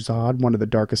by Drew Zod, one of the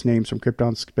darkest names from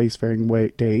Krypton's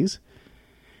spacefaring days.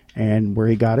 And where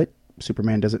he got it,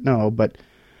 Superman doesn't know, but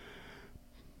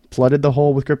flooded the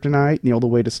hull with kryptonite, and the only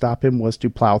way to stop him was to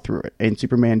plow through it. And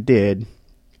Superman did.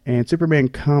 And Superman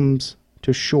comes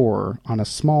to shore on a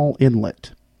small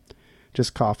inlet,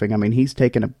 just coughing. I mean, he's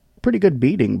taken a pretty good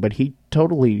beating, but he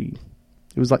totally...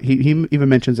 It was like, he even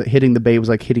mentions that hitting the bay was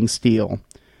like hitting steel.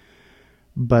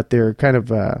 But they're kind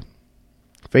of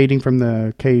fading from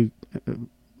the K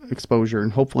exposure,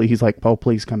 and hopefully he's like, oh,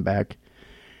 please come back.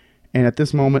 And at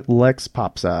this moment, Lex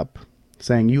pops up,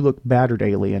 saying, you look battered,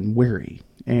 alien, weary.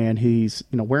 And he's,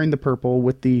 wearing the purple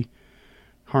with the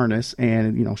harness,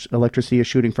 and, electricity is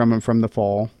shooting from him from the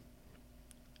fall.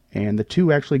 And the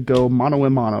two actually go mano a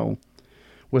mano,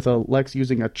 with Lex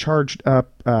using a charged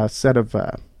up set of...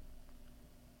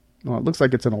 well, it looks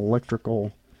like it's an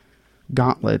electrical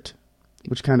gauntlet,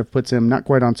 which kind of puts him not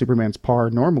quite on Superman's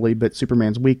par normally, but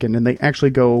Superman's weakened, and they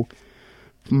actually go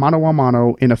mano a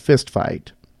mano in a fist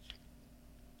fight.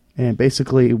 And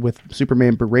basically, with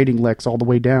Superman berating Lex all the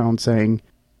way down, saying,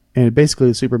 and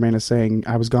basically Superman is saying,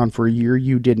 I was gone for a year,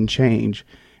 you didn't change.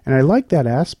 And I like that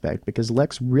aspect, because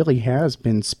Lex really has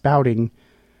been spouting,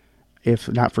 if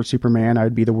not for Superman,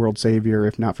 I'd be the world savior.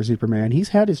 If not for Superman, he's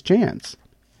had his chance.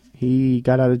 He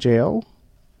got out of jail.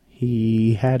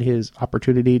 He had his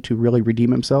opportunity to really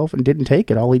redeem himself and didn't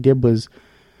take it. All he did was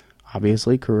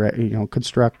obviously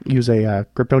use a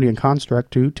Kryptonian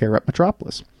construct to tear up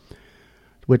Metropolis,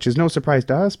 which is no surprise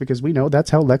to us because we know that's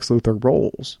how Lex Luthor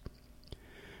rolls.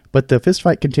 But the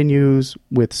fistfight continues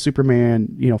with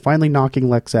Superman, finally knocking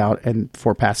Lex out and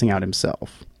before passing out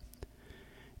himself.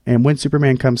 And when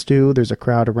Superman comes to, there's a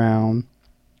crowd around.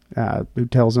 Who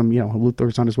tells him,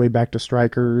 Luthor's on his way back to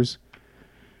Strikers.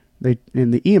 The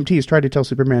EMTs try to tell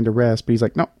Superman to rest, but he's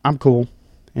like, no, I'm cool,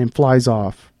 and flies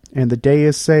off. And the day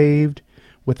is saved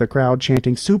with the crowd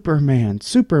chanting, Superman,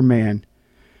 Superman.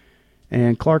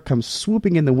 And Clark comes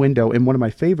swooping in the window in one of my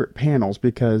favorite panels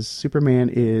because Superman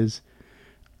is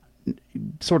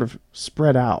sort of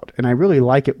spread out. And I really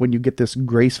like it when you get this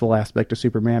graceful aspect of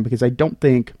Superman because I don't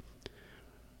think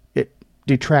it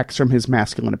detracts from his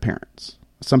masculine appearance.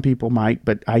 Some people might,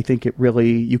 but I think it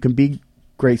really, you can be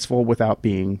graceful without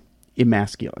being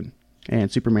emasculine.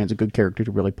 And Superman's a good character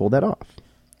to really pull that off.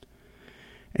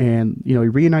 And, he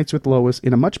reunites with Lois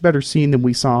in a much better scene than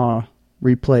we saw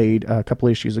replayed a couple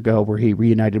issues ago where he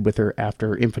reunited with her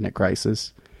after Infinite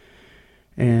Crisis.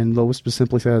 And Lois just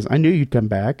simply says, I knew you'd come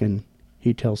back. And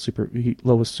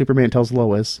Superman tells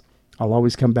Lois, I'll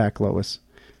always come back, Lois.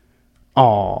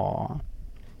 Aww.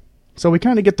 So we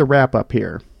kind of get the wrap up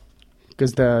here.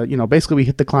 Because basically we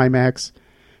hit the climax.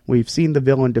 We've seen the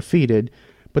villain defeated,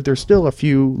 but there's still a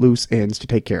few loose ends to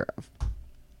take care of.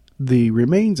 The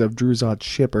remains of Druzod's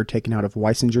ship are taken out of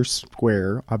Weisinger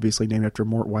Square, obviously named after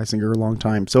Mort Weisinger, a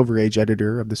longtime Silver Age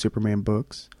editor of the Superman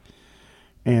books.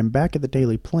 And back at the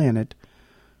Daily Planet,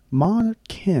 Ma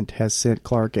Kent has sent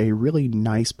Clark a really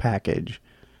nice package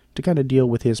to kind of deal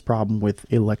with his problem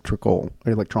with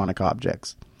electronic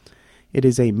objects. It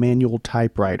is a manual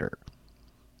typewriter,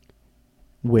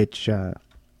 which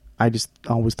I just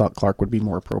always thought Clark would be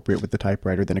more appropriate with the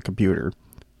typewriter than a computer.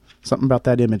 Something about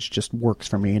that image just works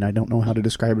for me, and I don't know how to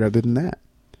describe it other than that.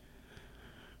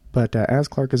 But as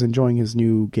Clark is enjoying his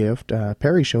new gift,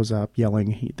 Perry shows up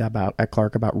yelling at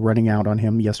Clark about running out on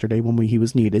him yesterday when he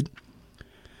was needed.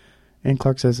 And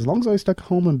Clark says, as long as I stuck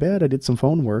home in bed, I did some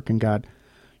phone work and got,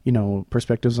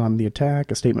 perspectives on the attack,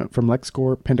 a statement from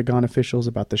LexCorp, Pentagon officials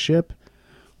about the ship,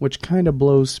 which kind of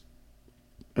blows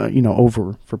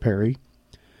over for Perry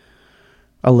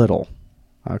a little.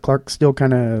 Clark still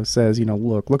kind of says,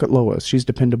 look at Lois. She's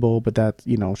dependable, but that,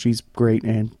 she's great.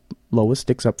 And Lois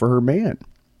sticks up for her man,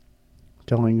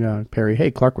 telling Perry, hey,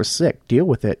 Clark was sick. Deal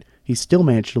with it. He still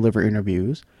managed to deliver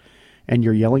interviews. And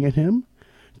you're yelling at him?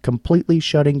 Completely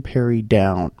shutting Perry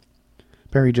down.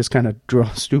 Perry just kind of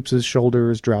stoops his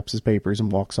shoulders, drops his papers,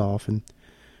 and walks off. And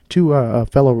two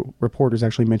fellow reporters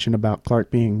actually mentioned about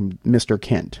Clark being Mr.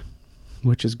 Kent,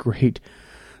 which is great.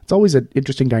 It's always an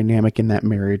interesting dynamic in that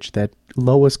marriage that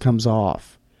Lois comes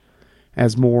off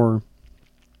as more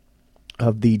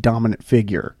of the dominant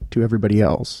figure to everybody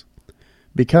else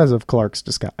because of Clark's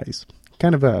disguise.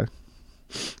 Kind of a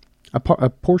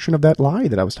portion of that lie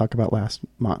that I was talking about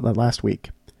last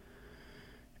week.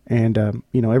 And,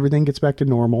 everything gets back to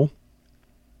normal.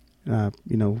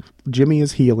 Jimmy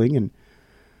is healing and,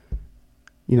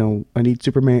 I need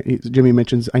Superman. Jimmy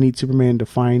mentions, I need Superman to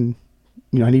find,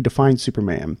 I need to find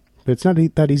Superman. But it's not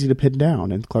that easy to pin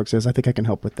down. And Clark says, I think I can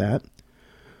help with that.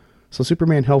 So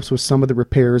Superman helps with some of the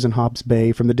repairs in Hobbs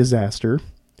Bay from the disaster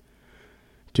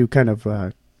to kind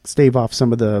of stave off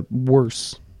some of the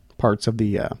worse parts of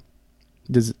the,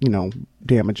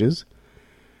 damages.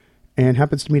 And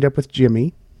happens to meet up with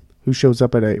Jimmy, who shows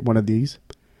up at one of these.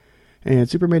 And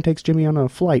Superman takes Jimmy on a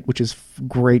flight, which is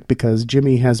great because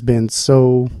Jimmy has been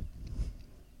so,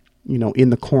 in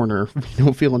the corner,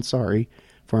 feeling sorry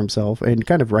for himself. And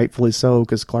kind of rightfully so,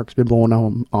 because Clark's been blowing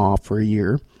him off for a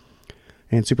year.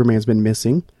 And Superman's been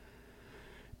missing.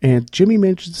 And Jimmy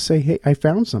manages to say, hey, I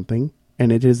found something.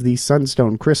 And it is the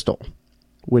Sunstone Crystal,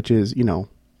 which is, you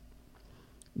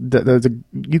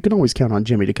can always count on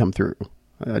Jimmy to come through.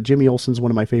 Jimmy Olsen's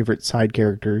one of my favorite side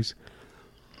characters.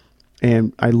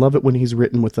 And I love it when he's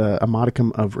written with a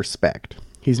modicum of respect.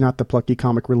 He's not the plucky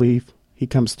comic relief. He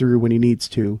comes through when he needs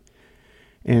to.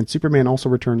 And Superman also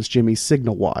returns Jimmy's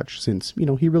signal watch since,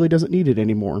 he really doesn't need it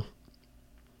anymore.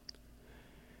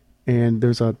 And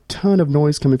there's a ton of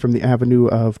noise coming from the Avenue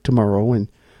of Tomorrow, and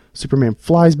Superman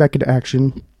flies back into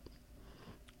action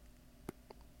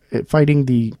fighting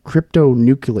the Crypto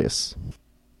Nucleus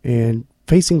and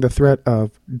facing the threat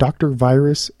of Dr.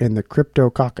 Virus and the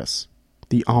Cryptococcus,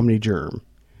 the Omnigerm,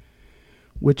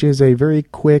 which is a very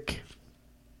quick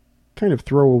kind of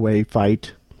throwaway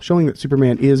fight, showing that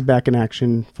Superman is back in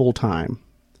action full time.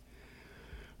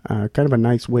 Kind of a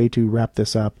nice way to wrap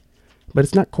this up, but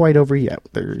it's not quite over yet.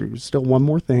 There's still one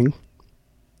more thing.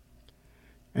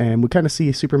 And we kind of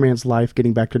see Superman's life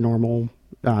getting back to normal,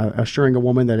 assuring a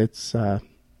woman that it's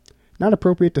not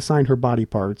appropriate to sign her body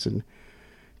parts and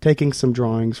taking some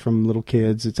drawings from little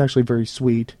kids. It's actually very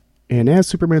sweet. And as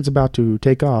Superman's about to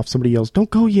take off, somebody yells, "Don't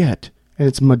go yet!" And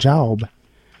it's Majob.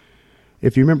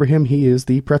 If you remember him, he is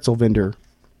the pretzel vendor.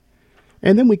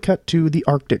 And then we cut to the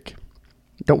Arctic.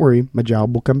 Don't worry,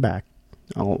 Majob will come back.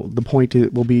 The point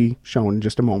will be shown in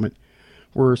just a moment.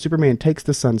 Where Superman takes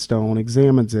the Sunstone,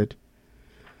 examines it,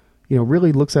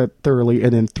 really looks at it thoroughly,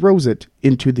 and then throws it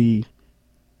into the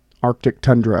Arctic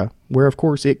tundra where, of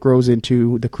course, it grows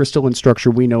into the crystalline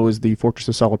structure we know as the Fortress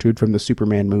of Solitude from the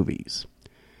Superman movies.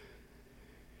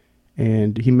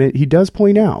 And he does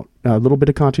point out a little bit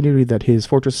of continuity that his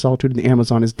Fortress of Solitude in the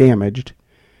Amazon is damaged,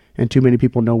 and too many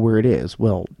people know where it is.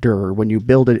 Well, when you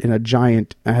build it in a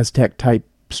giant Aztec-type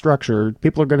structure,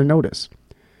 people are going to notice.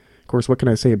 Of course, what can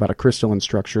I say about a crystalline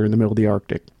structure in the middle of the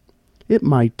Arctic? It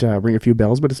might ring a few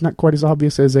bells, but it's not quite as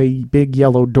obvious as a big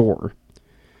yellow door.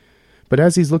 But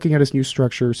as he's looking at his new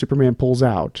structure, Superman pulls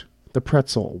out the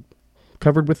pretzel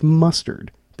covered with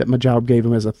mustard that Majob gave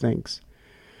him as a thanks.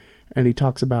 And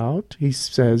he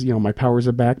says, my powers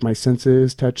are back, my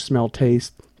senses, touch, smell,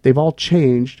 taste, they've all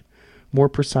changed, more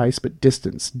precise but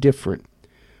different.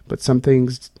 But some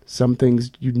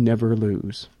things you never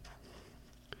lose.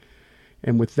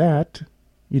 And with that,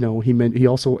 he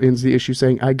also ends the issue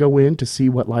saying, I go in to see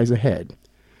what lies ahead.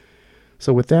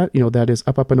 So with that, that is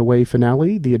Up, Up, and Away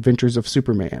finale, The Adventures of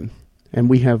Superman. And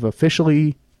we have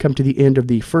officially come to the end of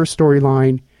the first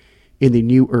storyline in the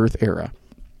New Earth era.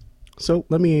 So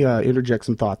let me interject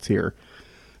some thoughts here.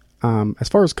 As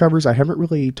far as covers, I haven't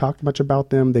really talked much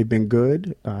about them. They've been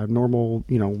good. Normal,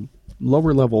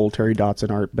 lower level Terry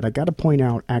Dodson art. But I got to point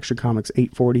out Action Comics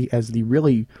 840 as the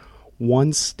really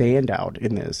one standout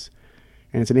in this.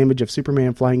 And it's an image of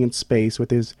Superman flying in space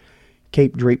with his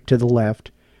cape draped to the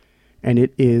left. And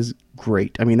it is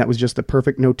great. I mean, that was just the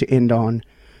perfect note to end on.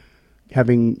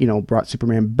 Having, brought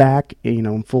Superman back,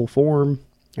 in full form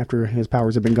after his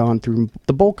powers have been gone through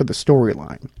the bulk of the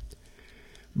storyline.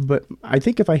 But I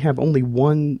think if I have only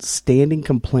one standing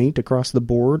complaint across the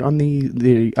board on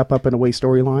the Up, Up, and Away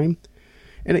storyline,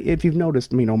 and if you've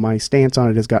noticed, my stance on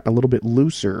it has gotten a little bit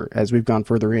looser as we've gone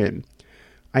further in.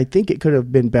 I think it could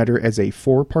have been better as a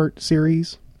 4-part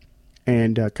series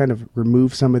and kind of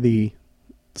remove some of the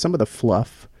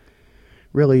fluff.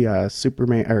 Really,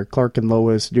 Superman or Clark and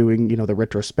Lois doing, the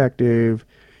retrospective.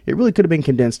 It really could have been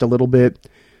condensed a little bit.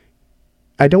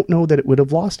 I don't know that it would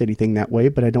have lost anything that way,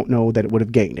 but I don't know that it would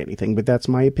have gained anything. But that's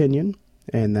my opinion,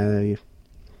 and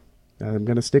I'm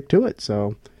going to stick to it.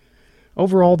 So,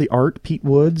 overall, the art, Pete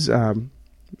Woods,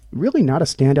 really not a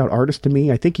standout artist to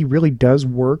me. I think he really does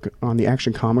work on the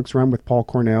Action Comics run with Paul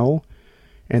Cornell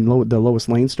and the Lois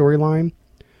Lane storyline.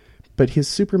 But his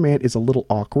Superman is a little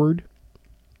awkward.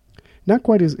 Not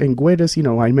quite as Anguitas,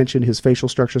 I mentioned his facial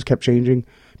structures kept changing.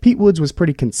 Pete Woods was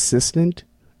pretty consistent,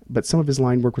 but some of his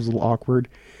line work was a little awkward.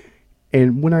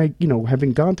 And when I,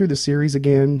 having gone through the series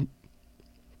again,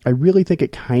 I really think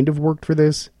it kind of worked for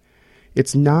this.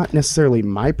 It's not necessarily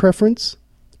my preference,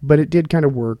 but it did kind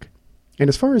of work. And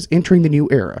as far as entering the new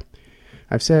era,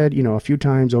 I've said, a few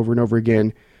times over and over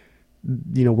again,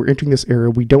 we're entering this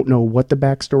era. We don't know what the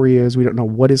backstory is. We don't know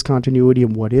what is continuity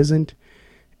and what isn't.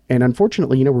 And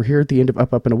unfortunately, we're here at the end of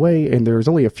Up, Up, and Away, and there's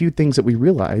only a few things that we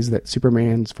realize that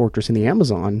Superman's fortress in the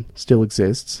Amazon still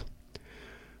exists.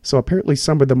 So apparently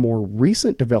some of the more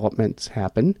recent developments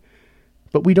happen,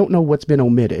 but we don't know what's been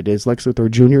omitted. Is Lex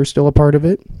Luthor Jr. still a part of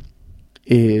it?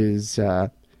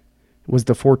 Was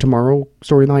the For Tomorrow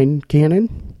storyline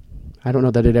canon? I don't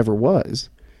know that it ever was.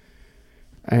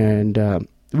 And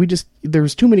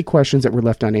there's too many questions that were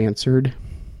left unanswered.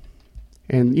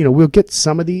 And, we'll get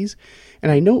some of these.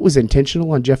 And I know it was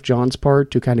intentional on Jeff Johns' part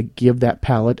to kind of give that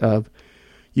palette of,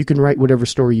 you can write whatever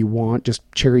story you want, just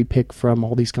cherry pick from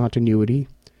all these continuity.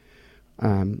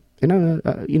 I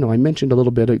mentioned a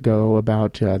little bit ago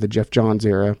about the Jeff Johns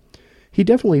era. He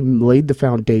definitely laid the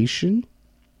foundation,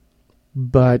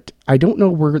 but I don't know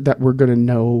we're going to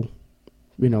know,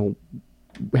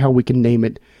 how we can name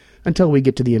it until we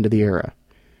get to the end of the era,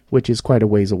 which is quite a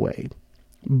ways away.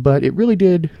 But it really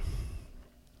did.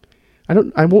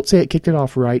 I won't say it kicked it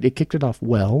off right. It kicked it off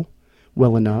well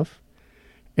enough.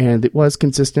 And it was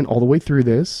consistent all the way through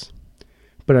this.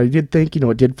 But I did think,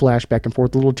 it did flash back and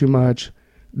forth a little too much.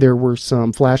 There were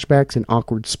some flashbacks in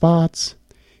awkward spots.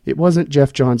 It wasn't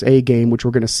Jeff Johns' A game, which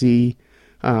we're going to see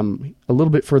a little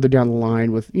bit further down the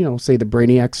line with, say the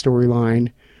Brainiac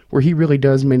storyline, where he really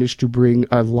does manage to bring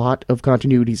a lot of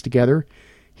continuities together.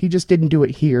 He just didn't do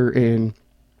it here, and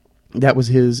that was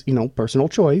his, personal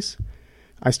choice.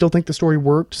 I still think the story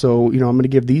worked, so, I'm going to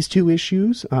give these 2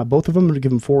 issues, both of them, I'm going to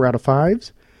give them 4 out of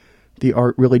 5s. The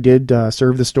art really did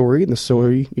serve the story, and the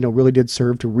story, really did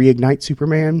serve to reignite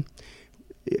Superman.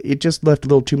 It just left a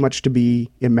little too much to be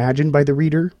imagined by the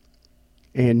reader,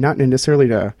 and not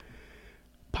necessarily a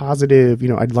positive,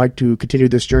 I'd like to continue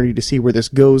this journey to see where this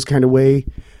goes kind of way.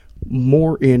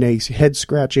 More in a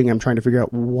head-scratching, I'm trying to figure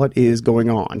out what is going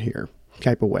on here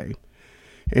type of way.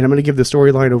 And I'm going to give the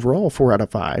storyline overall 4 out of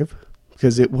 5.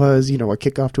 Because it was, a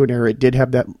kickoff to an era. It did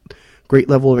have that great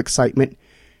level of excitement.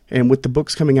 And with the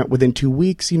books coming out within 2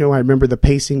 weeks, I remember the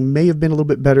pacing may have been a little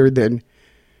bit better than,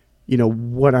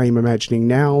 what I'm imagining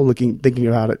now, thinking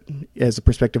about it as a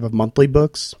perspective of monthly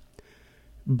books.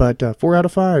 But 4 out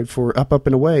of 5 for Up, Up,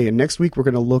 and Away. And next week we're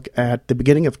going to look at the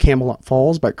beginning of Camelot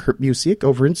Falls by Kurt Busiek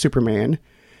over in Superman,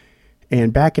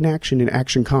 and Back in Action in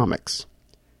Action Comics.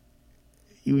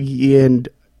 And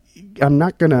I'm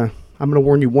going to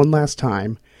warn you one last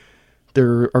time.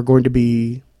 There are going to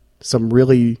be some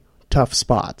really tough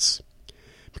spots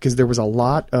because there was a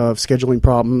lot of scheduling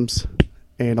problems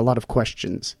and a lot of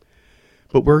questions.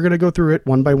 But we're going to go through it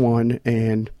one by one,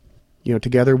 and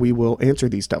together we will answer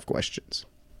these tough questions.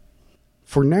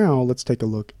 For now, let's take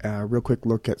a real quick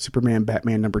look at Superman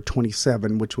Batman number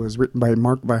 27, which was written by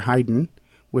Mark Verheiden,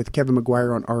 with Kevin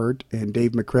Maguire on art and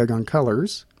Dave McCraig on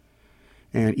colors.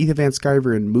 And Ethan Van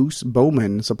Sciver and Moose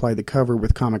Bowman supply the cover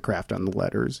with Comic Craft on the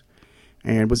letters.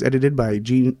 And was edited by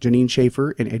Janine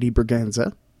Schaefer and Eddie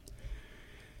Berganza.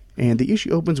 And the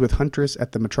issue opens with Huntress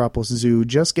at the Metropolis Zoo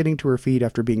just getting to her feet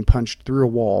after being punched through a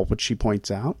wall, which she points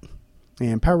out.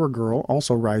 And Power Girl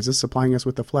also rises, supplying us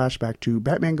with a flashback to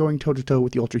Batman going toe-to-toe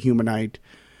with the Ultrahumanite,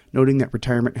 noting that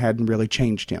retirement hadn't really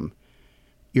changed him.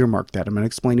 Earmark that. I'm going to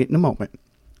explain it in a moment.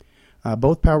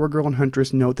 Both Power Girl and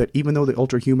Huntress note that even though the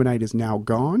Ultrahumanite is now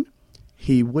gone,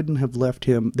 he wouldn't have left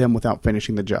them without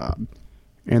finishing the job.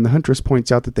 And the Huntress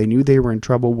points out that they knew they were in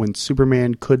trouble when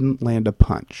Superman couldn't land a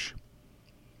punch.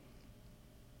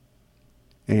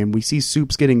 And we see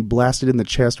Supes getting blasted in the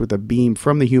chest with a beam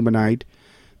from the Humanite.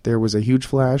 There was a huge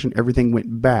flash and everything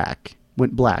went black,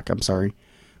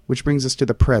 which brings us to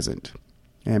the present.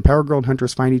 And Power Girl and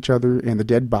Huntress find each other and the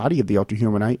dead body of the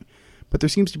Ultrahumanite, but there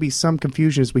seems to be some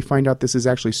confusion as we find out this is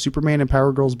actually Superman in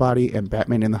Power Girl's body and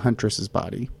Batman in the Huntress's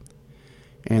body.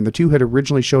 And the two had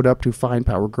originally showed up to find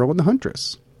Power Girl and the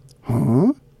Huntress.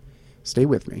 Huh? Stay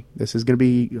with me. I'm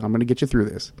going to get you through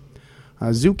this.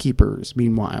 Zookeepers,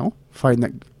 meanwhile, find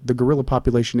that the gorilla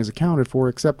population is accounted for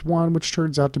except one, which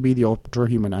turns out to be the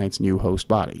Ultrahumanite's new host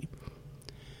body.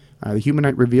 The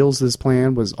Humanite reveals this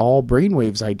plan was all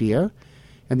Brainwave's idea,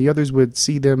 and the others would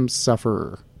see them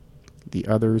suffer. The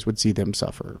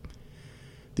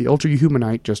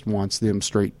Ultrahumanite just wants them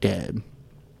straight dead.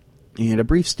 And a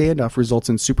brief standoff results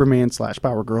in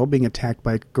Superman/Power Girl being attacked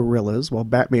by gorillas, while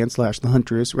Batman/the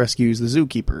Huntress rescues the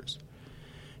zookeepers.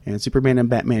 And Superman and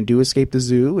Batman do escape the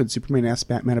zoo, and Superman asks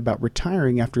Batman about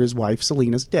retiring after his wife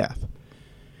Selina's death.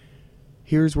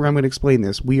 Here's where I'm going to explain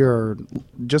this.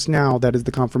 That is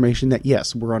the confirmation that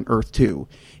yes, we're on Earth 2.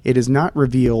 It is not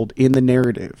revealed in the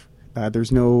narrative.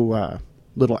 There's no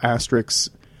little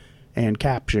asterisks and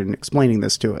caption explaining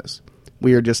this to us.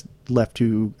 We are just left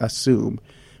to assume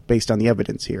based on the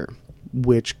evidence here,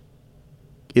 which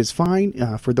is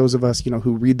fine for those of us,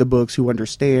 who read the books, who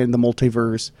understand the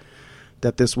multiverse,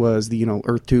 that this was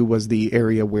Earth 2 was the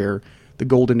area where the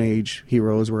Golden Age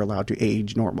heroes were allowed to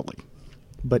age normally.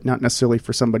 But not necessarily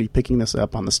for somebody picking this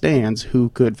up on the stands who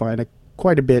could find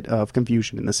quite a bit of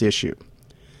confusion in this issue.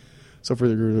 So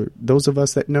for those of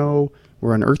us that know,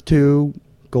 we're on Earth 2,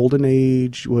 Golden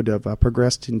Age would have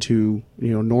progressed into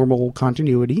normal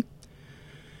continuity.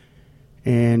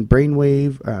 And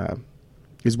Brainwave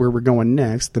is where we're going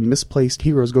next. The misplaced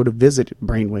heroes go to visit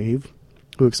Brainwave,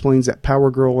 who explains that Power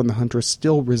Girl and the Huntress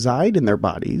still reside in their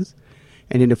bodies,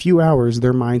 and in a few hours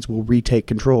their minds will retake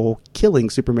control, killing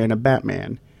Superman and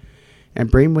Batman. And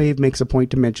Brainwave makes a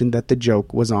point to mention that the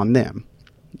joke was on them.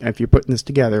 If you're putting this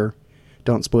together,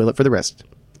 don't spoil it for the rest.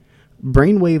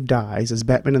 Brainwave dies as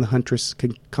Batman and the Huntress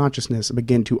consciousness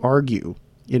begin to argue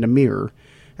in a mirror,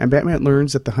 and Batman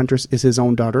learns that the Huntress is his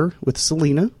own daughter with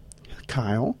Selina,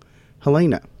 Kyle,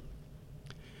 Helena.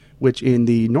 Which in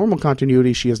the normal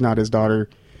continuity, she is not his daughter.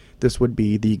 This would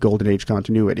be the Golden Age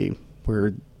continuity,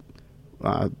 where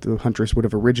the Huntress would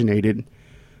have originated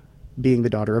being the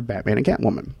daughter of Batman and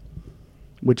Catwoman,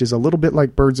 which is a little bit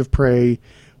like Birds of Prey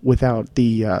without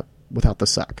the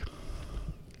suck.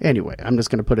 Anyway, I'm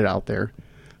just going to put it out there.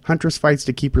 Huntress fights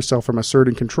to keep herself from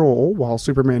asserting control, while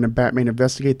Superman and Batman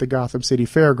investigate the Gotham City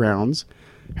fairgrounds,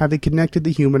 having connected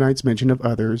the Humanite's mention of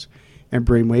others and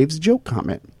Brainwave's joke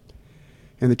comment.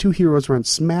 And the two heroes run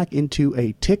smack into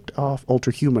a ticked-off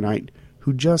Ultrahumanite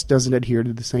who just doesn't adhere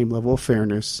to the same level of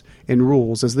fairness and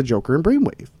rules as the Joker and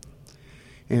Brainwave.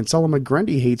 And Solomon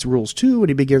Grundy hates rules too, and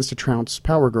he begins to trounce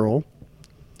Power Girl,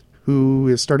 who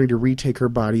is starting to retake her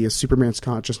body as Superman's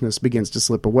consciousness begins to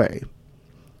slip away.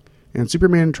 And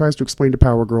Superman tries to explain to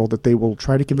Power Girl that they will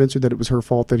try to convince her that it was her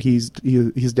fault, that his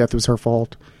death was her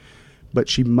fault, but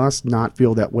she must not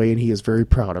feel that way, and he is very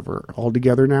proud of her. All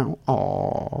together now?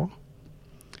 Aww.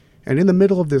 And in the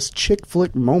middle of this chick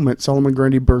flick moment, Solomon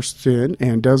Grundy bursts in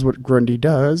and does what Grundy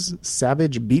does,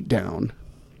 savage beatdown.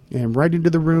 And right into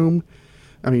the room,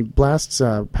 blasts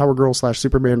Power Girl /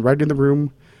 Superman right in the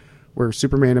room where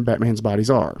Superman and Batman's bodies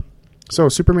are. So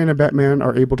Superman and Batman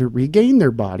are able to regain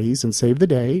their bodies and save the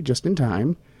day just in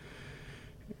time.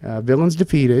 Villain's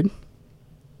defeated.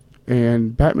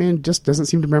 And Batman just doesn't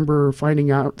seem to remember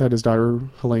finding out that his daughter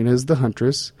Helena is the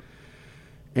Huntress.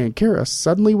 And Kara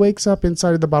suddenly wakes up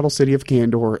inside of the Bottle City of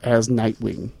Kandor as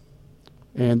Nightwing.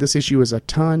 And this issue is a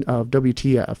ton of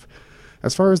WTF.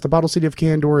 As far as the Bottle City of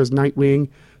Kandor as Nightwing,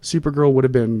 Supergirl would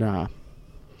have been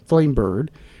Flamebird.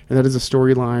 And that is a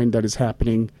storyline that is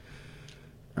happening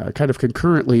kind of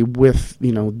concurrently with,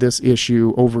 this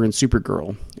issue over in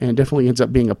Supergirl. And definitely ends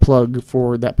up being a plug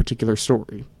for that particular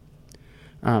story.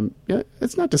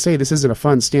 It's not to say this isn't a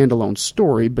fun standalone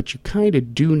story, but you kind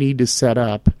of do need to set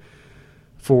up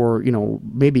for,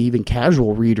 maybe even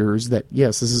casual readers that,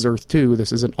 yes, this is Earth 2,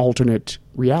 this is an alternate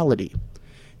reality.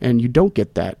 And you don't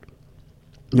get that.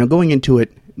 Going into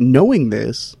it, knowing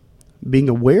this, being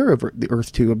aware of the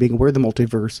Earth 2 and being aware of the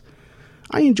multiverse,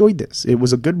 I enjoyed this. It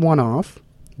was a good one-off.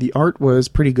 The art was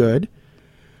pretty good.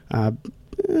 I've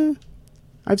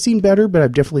seen better, but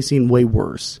I've definitely seen way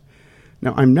worse.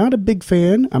 Now, I'm not a big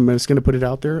fan. I'm just going to put it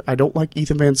out there. I don't like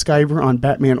Ethan Van Sciver on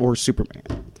Batman or Superman.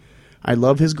 I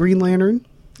love his Green Lantern.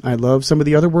 I love some of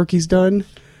the other work he's done.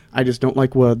 I just don't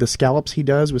like the scallops he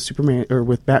does with Superman or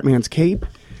with Batman's cape.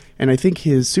 And I think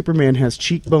his Superman has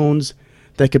cheekbones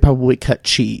that could probably cut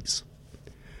cheese.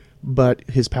 But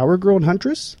his Power Girl and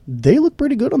Huntress, they look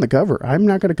pretty good on the cover. I'm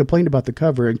not going to complain about the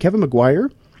cover. And Kevin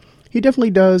McGuire, he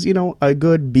definitely does, a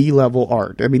good B-level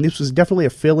art. This was definitely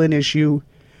a fill-in issue.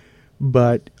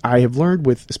 But I have learned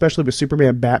especially with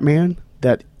Superman Batman,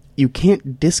 that you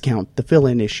can't discount the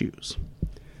fill-in issues.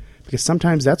 Because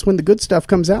sometimes that's when the good stuff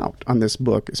comes out on this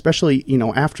book, especially,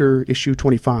 after issue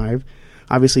 25.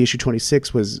 Obviously, issue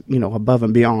 26 was, above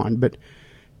and beyond. But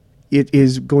it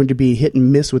is going to be hit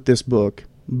and miss with this book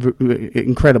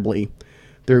incredibly.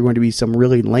 There are going to be some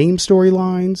really lame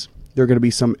storylines. There are going to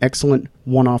be some excellent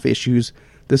one-off issues.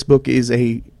 This book is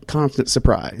a constant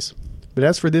surprise. But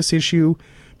as for this issue,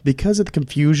 because of the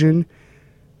confusion,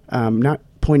 not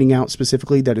pointing out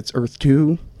specifically that it's Earth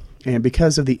 2, and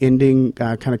because of the ending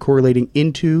kind of correlating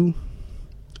into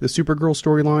the Supergirl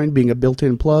storyline being a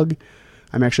built-in plug,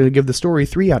 I'm actually going to give the story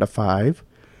 3 out of 5.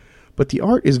 But the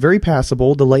art is very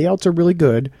passable. The layouts are really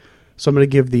good. So I'm going to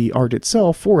give the art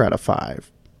itself 4 out of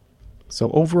 5. So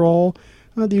overall,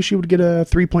 the issue would get a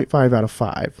 3.5 out of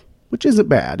 5, which isn't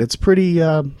bad. It's pretty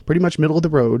much middle of the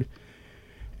road.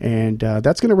 And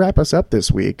that's going to wrap us up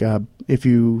this week. If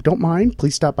you don't mind,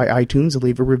 please stop by iTunes and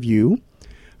leave a review.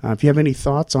 If you have any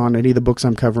thoughts on any of the books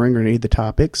I'm covering or any of the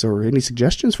topics or any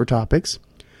suggestions for topics,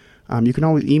 you can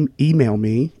always email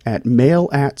me at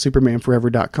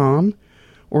mail@supermanforever.com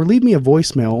or leave me a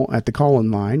voicemail at the call-in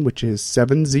line, which is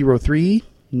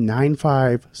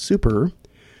 703-95-SUPER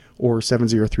or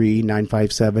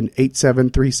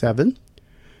 703-957-8737.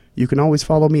 You can always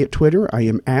follow me at Twitter. I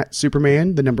am at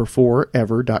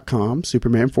Superman4ever.com,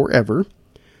 Superman Forever.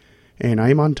 And I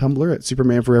am on Tumblr at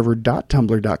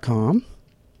supermanforever.tumblr.com.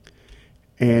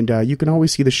 And you can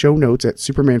always see the show notes at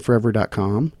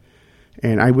supermanforever.com.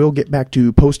 And I will get back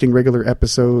to posting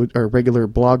regular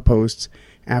blog posts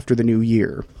after the new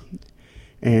year.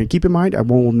 And keep in mind, I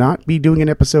will not be doing an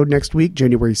episode next week,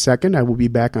 January 2nd. I will be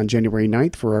back on January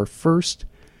 9th for our first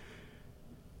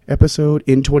episode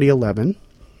in 2011.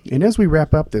 And as we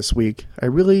wrap up this week, I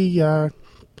really, I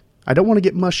don't want to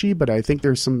get mushy, but I think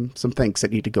there's some thanks that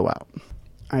need to go out.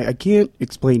 I can't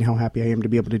explain how happy I am to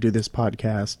be able to do this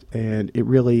podcast. And it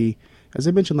really, as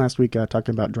I mentioned last week,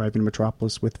 talking about driving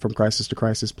Metropolis with From Crisis to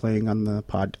Crisis playing on my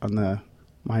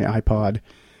iPod,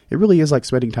 it really is like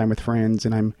spending time with friends.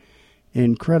 And I'm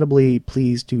incredibly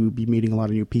pleased to be meeting a lot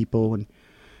of new people and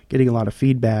getting a lot of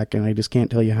feedback. And I just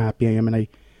can't tell you how happy I am. And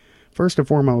first and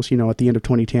foremost, at the end of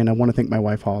 2010, I want to thank my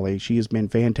wife, Holly. She has been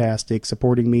fantastic,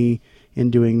 supporting me in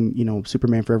doing,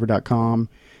 supermanforever.com,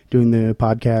 doing the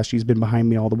podcast. She's been behind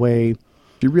me all the way.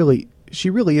 She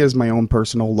really is my own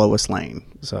personal Lois Lane.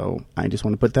 So I just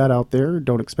want to put that out there.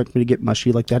 Don't expect me to get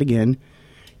mushy like that again.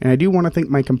 And I do want to thank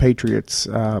my compatriots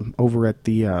over at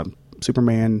the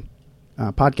Superman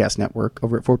Podcast Network,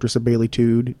 over at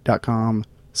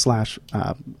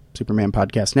fortressofbaileytude.com/Superman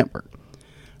Podcast Network.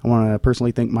 I want to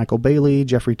personally thank Michael Bailey,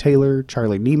 Jeffrey Taylor,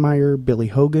 Charlie Niemeyer, Billy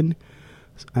Hogan,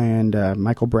 and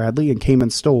Michael Bradley, and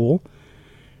Cayman Stoll.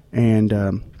 And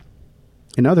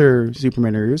in other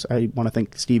Superman areas, I want to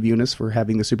thank Steve Eunice for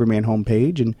having the Superman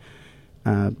homepage, and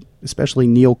especially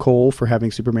Neil Cole for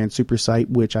having Superman Super Site,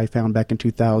 which I found back in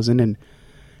 2000. And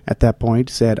at that point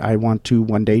said, I want to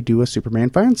one day do a Superman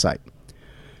fan site.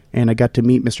 And I got to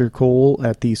meet Mr. Cole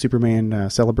at the Superman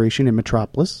celebration in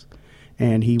Metropolis.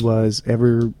 And he was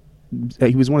one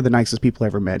of the nicest people I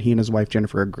ever met. He and his wife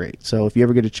Jennifer are great. So if you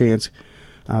ever get a chance,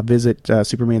 visit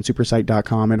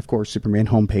supermansupersite.com and, of course,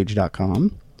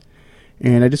 supermanhomepage.com.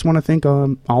 And I just want to thank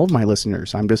all of my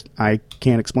listeners. I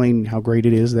can't explain how great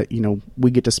it is that,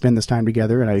 we get to spend this time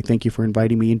together. And I thank you for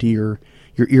inviting me into your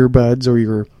earbuds or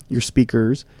your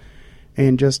speakers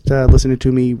and just listening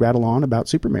to me rattle on about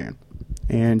Superman.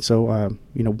 And so,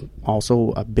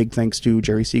 also a big thanks to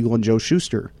Jerry Siegel and Joe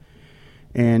Shuster.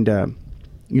 And,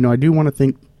 I do want to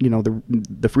thank,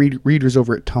 the free readers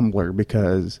over at Tumblr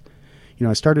because,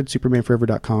 I started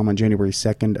SupermanForever.com on January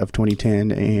 2nd of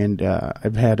 2010, and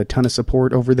I've had a ton of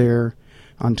support over there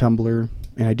on Tumblr.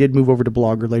 And I did move over to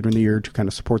Blogger later in the year to kind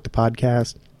of support the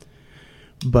podcast.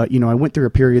 But, I went through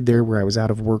a period there where I was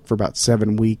out of work for about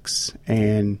 7 weeks,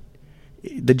 and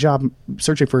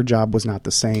searching for a job was not the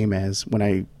same as when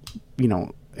I,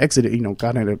 exited,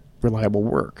 got into reliable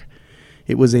work.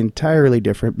 It was entirely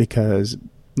different because,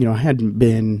 I hadn't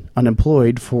been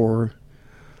unemployed for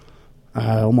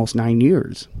almost 9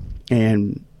 years.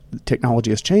 And technology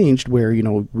has changed where,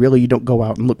 really you don't go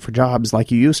out and look for jobs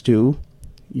like you used to.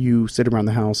 You sit around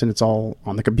the house and it's all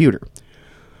on the computer.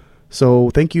 So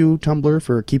thank you, Tumblr,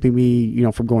 for keeping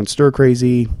me, from going stir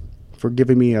crazy, for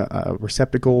giving me a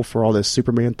receptacle for all this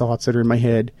Superman thoughts that are in my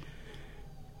head.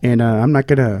 And I'm not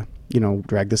going to,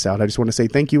 drag this out. I just want to say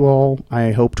thank you all.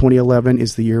 I hope 2011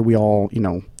 is the year we all,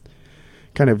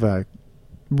 kind of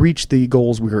reach the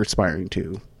goals we were aspiring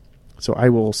to. So I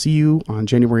will see you on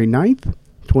January 9th,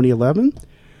 2011.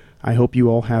 I hope you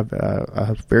all have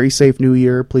a very safe new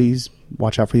year. Please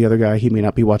watch out for the other guy. He may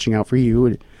not be watching out for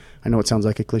you. I know it sounds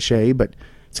like a cliche, but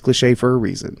it's a cliche for a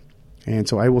reason. And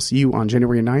so I will see you on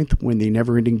January 9th when the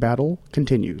never-ending battle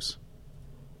continues.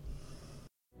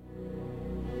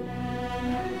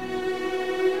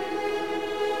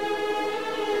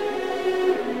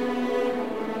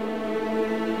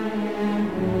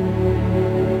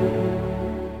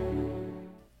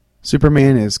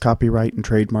 Superman is copyright and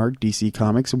trademark DC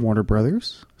Comics and Warner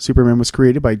Brothers. Superman was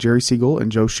created by Jerry Siegel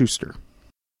and Joe Shuster.